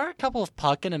 there are a couple of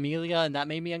Puck and Amelia, and that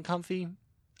made me uncomfy.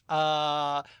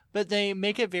 But they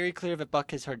make it very clear that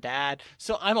Buck is her dad.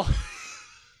 So I'm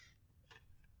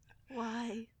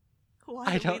Why?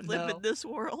 Why do we live in this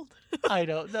world? I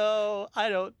don't know.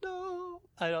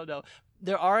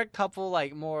 There are a couple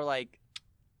like more like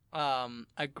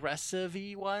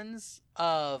aggressive-y ones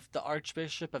of the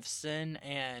Archbishop of Sin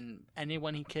and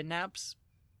anyone he kidnaps,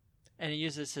 and he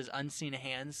uses his unseen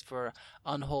hands for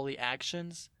unholy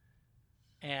actions,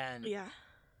 and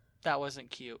that wasn't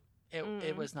cute.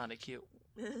 It was not a cute,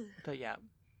 but yeah.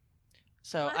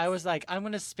 So I was like, I'm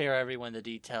gonna spare everyone the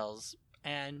details,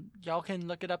 and y'all can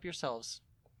look it up yourselves.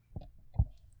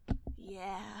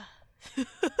 Yeah.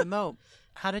 Mo,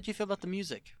 how did you feel about the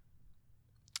music?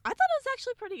 I thought it was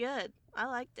actually pretty good. I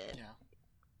liked it. Yeah.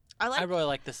 I really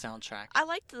liked the soundtrack. I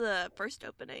liked the first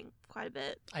opening quite a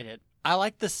bit. I did. I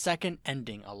liked the second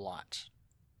ending a lot.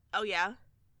 Oh, yeah?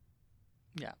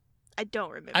 Yeah. I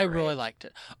don't remember. I really liked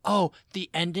it. Oh,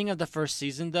 the ending of the first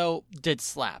season, though, did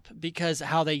slap. Because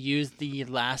how they used the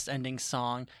last ending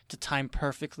song to time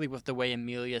perfectly with the way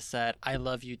Amelia said, I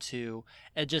love you too.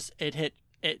 They did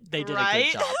a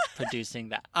good job producing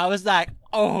that. I was like,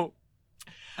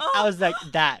 I was like,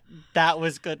 that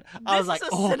was good. I was like,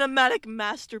 this is a cinematic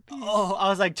masterpiece. Oh, I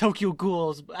was like, Tokyo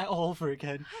Ghouls all over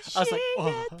again. I was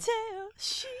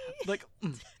like,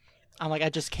 I'm like, I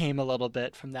just came a little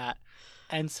bit from that.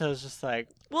 And so it's just like,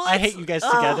 I hate you guys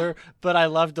together, but I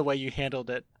loved the way you handled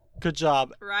it. Good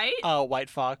job. Right? White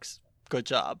Fox. Good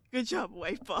job. Good job,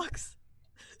 White Fox.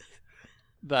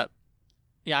 But,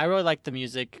 yeah, I really liked the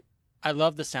music. I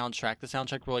love the soundtrack. The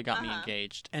soundtrack really got me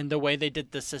engaged. And the way they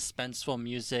did the suspenseful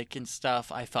music and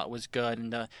stuff I thought was good.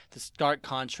 And the stark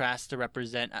contrast to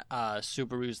represent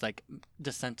Subaru's like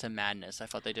descent to madness. I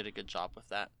thought they did a good job with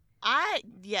that. I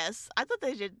thought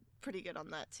they did pretty good on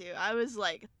that too. I was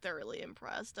like thoroughly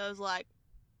impressed. I was like,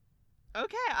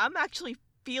 okay, I'm actually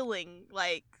feeling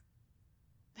like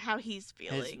how he's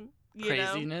feeling. His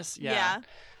craziness? Yeah.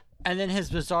 And then his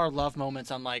bizarre love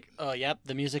moments, I'm like, oh, yep,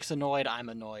 the music's annoyed, I'm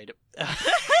annoyed.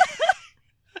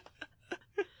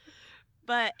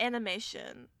 But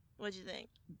animation, what'd you think?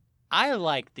 I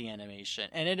like the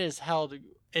animation, and it is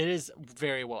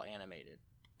very well animated.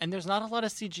 And there's not a lot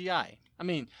of CGI. I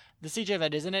mean, the CGI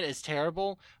that is in it is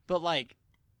terrible, but, like,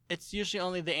 it's usually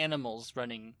only the animals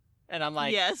running. And I'm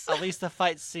like, yes. At least the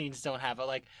fight scenes don't have it.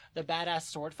 Like, the badass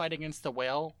sword fight against the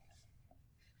whale.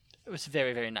 It was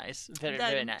very, very nice. Very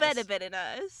nice. Very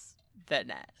nice. Very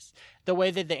nice. The way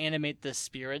that they animate the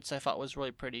spirits, I thought was really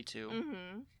pretty too.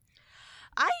 Mm-hmm.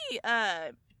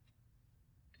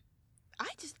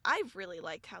 I really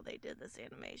liked how they did this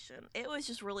animation. It was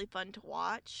just really fun to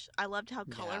watch. I loved how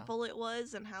Yeah. colorful it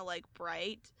was and how like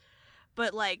bright.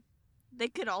 But like they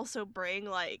could also bring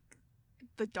like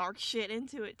the dark shit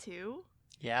into it too.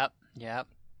 Yep.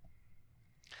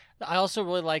 I also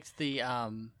really liked the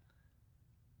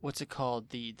what's it called?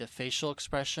 The facial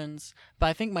expressions. But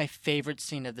I think my favorite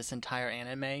scene of this entire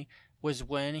anime was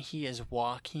when he is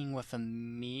walking with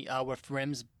with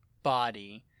Rim's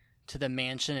body to the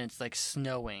mansion and it's like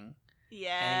snowing.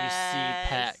 Yeah. And you see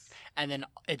Peck, and then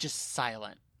it's just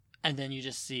silent. And then you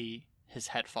just see his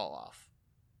head fall off.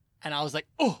 And I was like,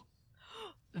 oh,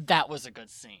 that was a good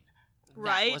scene.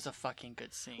 Right? That was a fucking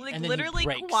good scene. Like and then literally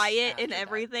quiet and that.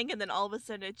 everything, and then all of a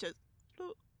sudden it just.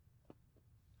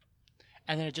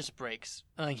 And then it just breaks.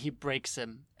 Like he breaks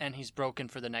him, and he's broken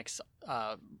for the next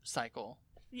cycle.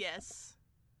 Yes.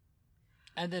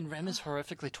 And then Rem is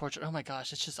horrifically tortured. Oh my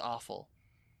gosh, it's just awful.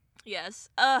 Yes.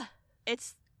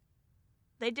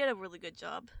 They did a really good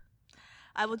job.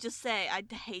 I will just say I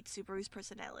hate Subaru's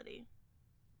personality.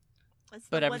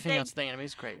 But everything else in the anime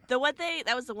is great.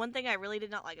 That was the one thing I really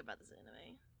did not like about this anime.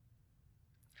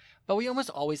 But we almost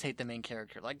always hate the main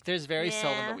character. Like, there's very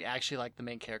seldom that we actually like the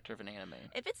main character of an anime.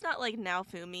 If it's not like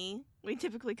Naofumi, we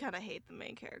typically kind of hate the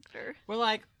main character. We're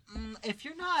like, if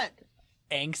you're not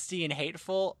angsty and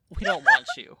hateful, we don't want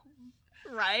you.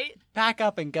 Right? Back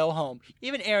up and go home.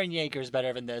 Even Eren Yeager's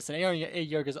better than this, and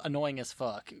Eren Yeager's annoying as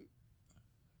fuck.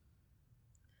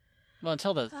 Well,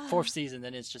 until the fourth season,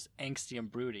 then it's just angsty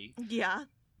and broody. Yeah.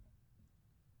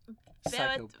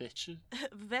 Psycho bitch.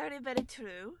 Very, very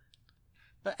true.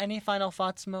 But any final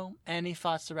thoughts, Mo? Any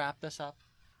thoughts to wrap this up?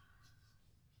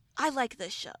 I like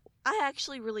this show. I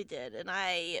actually really did, and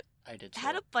I did too.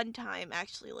 Had a fun time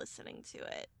actually listening to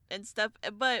it and stuff.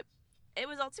 But it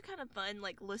was also kind of fun,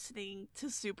 like listening to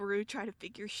Subaru try to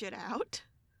figure shit out.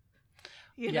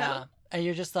 You know? And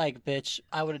you're just like, bitch,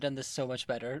 I would have done this so much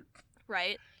better.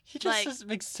 Right? He just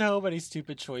makes so many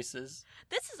stupid choices.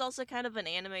 This is also kind of an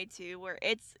anime too, where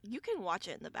you can watch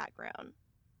it in the background.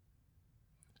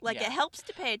 Like it helps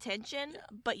to pay attention,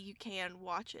 but you can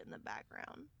watch it in the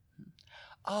background.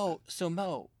 Oh, so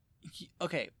Mo,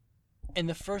 okay. In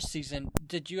the first season,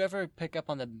 did you ever pick up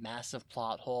on the massive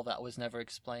plot hole that was never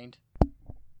explained?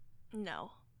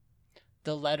 No.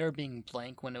 The letter being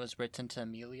blank when it was written to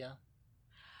Amelia?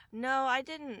 No, I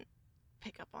didn't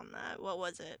pick up on that. What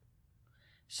was it?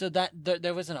 So that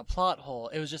there wasn't a plot hole.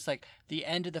 It was just like the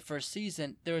end of the first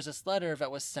season, there was this letter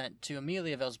that was sent to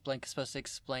Amelia that was blank, supposed to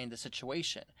explain the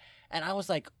situation. And I was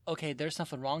like, okay, there's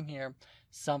something wrong here.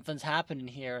 Something's happening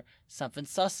here. Something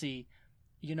sussy.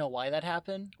 You know why that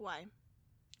happened? Why?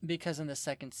 Because in the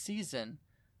second season,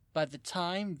 by the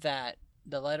time that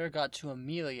the letter got to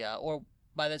Amelia, or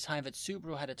by the time that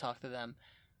Subaru had to talk to them,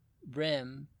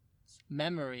 Rim's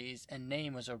memories and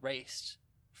name was erased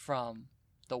from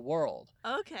the world.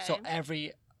 Okay. So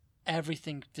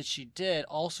everything that she did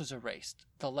also is erased.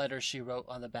 The letter she wrote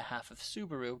on the behalf of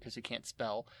Subaru, because he can't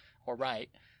spell or write,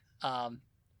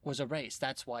 was erased.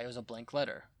 That's why it was a blank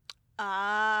letter.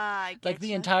 I get like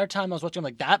the entire time I was watching, I'm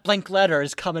like, that blank letter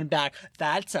is coming back.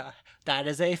 That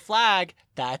is a flag.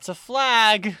 That's a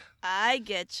flag. I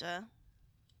getcha.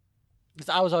 Because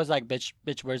I was always like, bitch,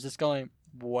 where's this going?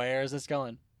 Where is this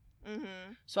going?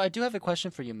 Mm-hmm. So I do have a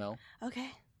question for you, Mo. Okay.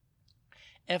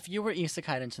 If you were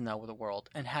isekai into the world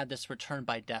and had this return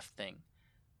by death thing,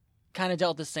 kind of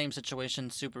dealt with the same situation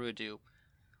Subaru do,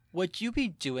 would you be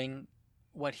doing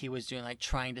what he was doing, like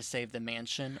trying to save the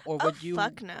mansion, or would you?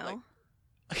 Fuck no.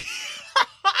 Like...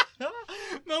 Mo,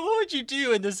 what would you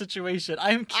do in this situation?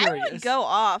 I'm curious. I would go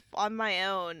off on my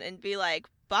own and be like,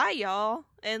 "Bye, y'all,"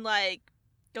 and like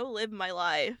go live my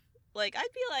life. Like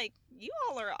I'd be like, "You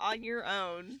all are on your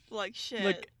own." Like shit.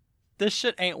 Look, this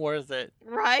shit ain't worth it.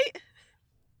 Right?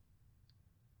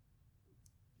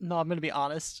 No, I'm gonna be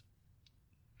honest.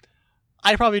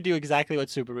 I'd probably do exactly what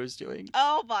Subaru's doing.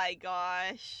 Oh my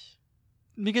gosh.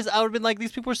 Because I would have been like,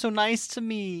 these people are so nice to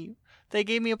me. They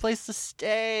gave me a place to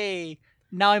stay.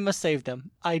 Now I must save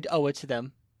them. I'd owe it to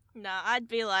them. No, I'd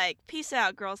be like, peace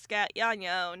out, Girl Scout. You're on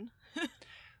your own.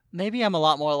 Maybe I'm a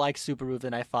lot more like Subaru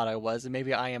than I thought I was, and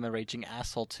maybe I am a raging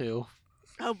asshole too.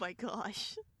 Oh my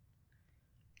gosh.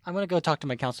 I'm gonna go talk to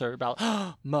my counselor about,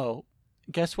 Mo,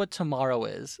 guess what tomorrow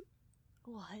is?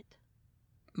 What?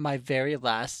 My very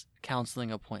last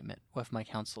counseling appointment with my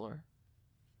counselor.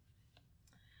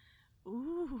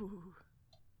 Ooh.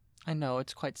 I know,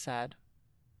 it's quite sad.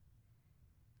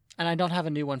 And I don't have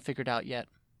a new one figured out yet.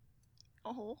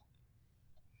 Oh.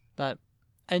 But,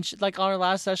 and she, like on our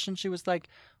last session, she was like,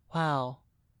 wow,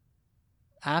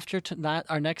 after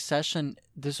our next session,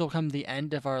 this will come the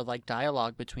end of our like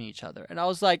dialogue between each other. And I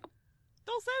was like,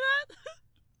 Don't say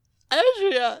that.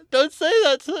 Andrea, don't say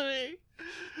that to me.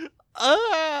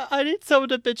 I need someone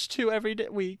to bitch to every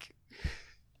week.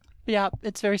 Yeah,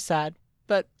 it's very sad.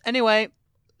 But anyway,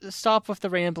 stop with the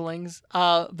ramblings.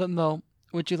 But Mo,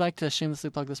 would you like to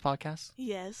shamelessly plug this podcast?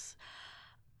 Yes.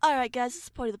 Alright, guys, this is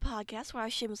the point of the podcast where I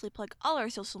shamelessly plug all our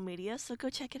social media, so go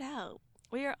check it out.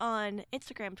 We are on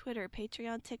Instagram, Twitter,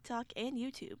 Patreon, TikTok, and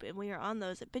YouTube, and we are on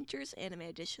those at Bingers Anime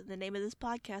Edition, the name of this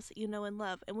podcast that you know and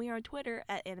love, and we are on Twitter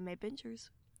at Anime Bingers.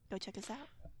 Go check us out.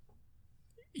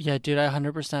 Yeah, dude, I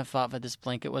 100% thought that this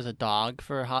blanket was a dog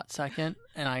for a hot second,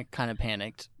 and I kind of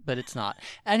panicked, but it's not.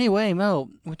 Anyway, Mo,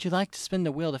 would you like to spin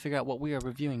the wheel to figure out what we are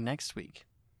reviewing next week?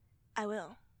 I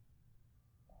will.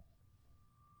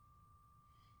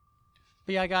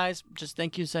 But yeah, guys, just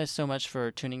thank you guys so much for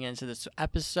tuning into this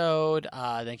episode.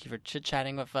 Thank you for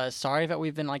chit-chatting with us. Sorry that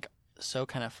we've been, so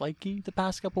kind of flaky the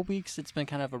past couple weeks. It's been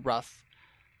kind of a rough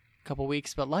couple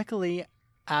weeks, but luckily,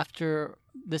 after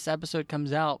this episode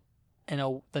comes out,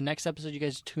 and the next episode you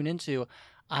guys tune into,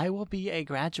 I will be a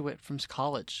graduate from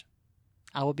college.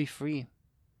 I will be free.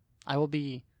 I will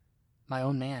be my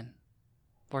own man,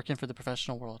 working for the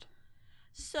professional world.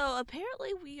 So,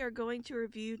 apparently we are going to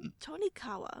review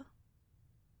Tonikawa.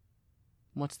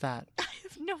 What's that? I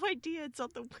have no idea. It's on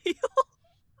the wheel.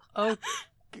 Oh,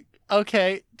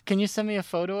 okay. Can you send me a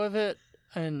photo of it,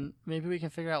 and maybe we can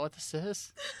figure out what this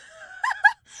is?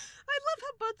 I love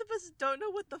how both of us don't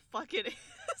know what the fuck it is.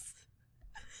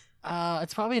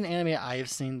 It's probably an anime I have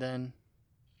seen then.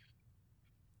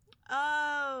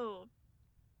 Oh.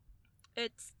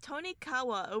 It's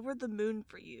Tonikawa, Over the Moon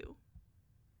for You.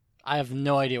 I have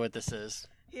no idea what this is.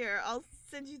 Here, I'll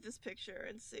send you this picture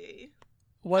and see.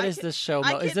 What is this show,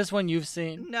 Mo? Is this one you've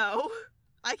seen? No.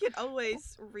 I can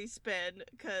always respin,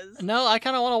 because... No, I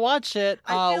kind of want to watch it.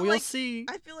 We'll see.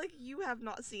 I feel like you have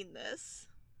not seen this.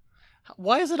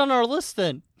 Why is it on our list,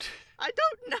 then? I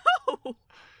don't know.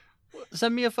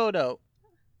 Send me a photo.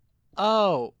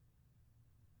 Oh.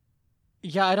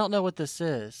 Yeah, I don't know what this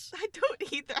is. I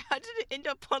don't either. How did it end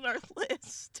up on our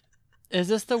list? Is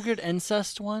this the weird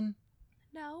incest one?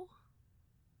 No.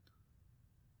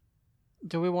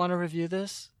 Do we want to review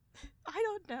this? I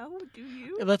don't know. Do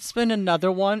you? Let's spin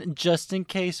another one just in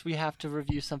case we have to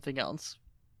review something else.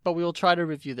 But we will try to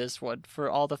review this one for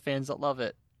all the fans that love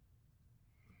it.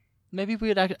 Maybe we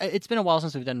would it's been a while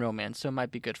since we've done romance, so it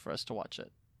might be good for us to watch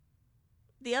it.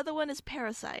 The other one is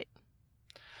Parasite.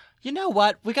 You know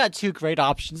what? We got two great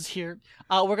options here.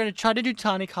 We're going to try to do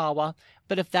Tonikawa,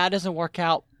 but if that doesn't work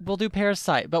out, we'll do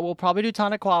Parasite. But we'll probably do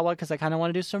Tonikawa because I kind of want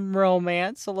to do some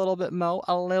romance, a little bit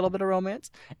of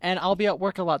romance. And I'll be at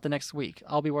work a lot the next week.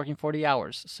 I'll be working 40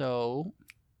 hours, so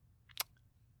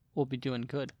we'll be doing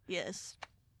good. Yes.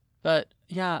 But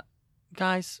yeah,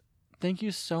 guys, thank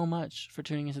you so much for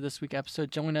tuning into this week's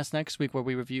episode. Join us next week where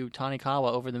we review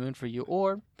Tonikawa, Over the Moon for You,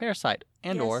 or Parasite,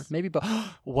 or maybe both.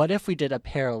 What if we did a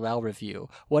parallel review?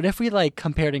 What if we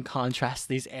compared and contrast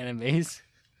these animes?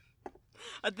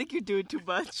 I think you're doing too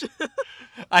much.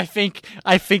 I think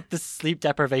the sleep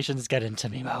deprivation's getting to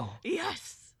me, Mo.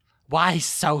 Yes. Why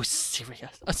so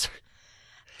serious?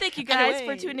 Thank you guys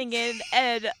for tuning in,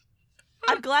 and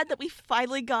I'm glad that we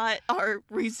finally got our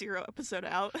ReZero episode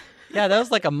out. Yeah, that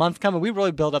was a month coming. We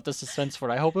really built up the suspense for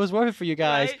it. I hope it was worth it for you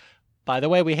guys. Right? By the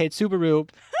way, we hate Subaru.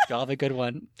 Y'all have a good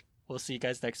one. We'll see you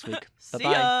guys next week. See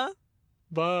ya.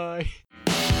 Bye.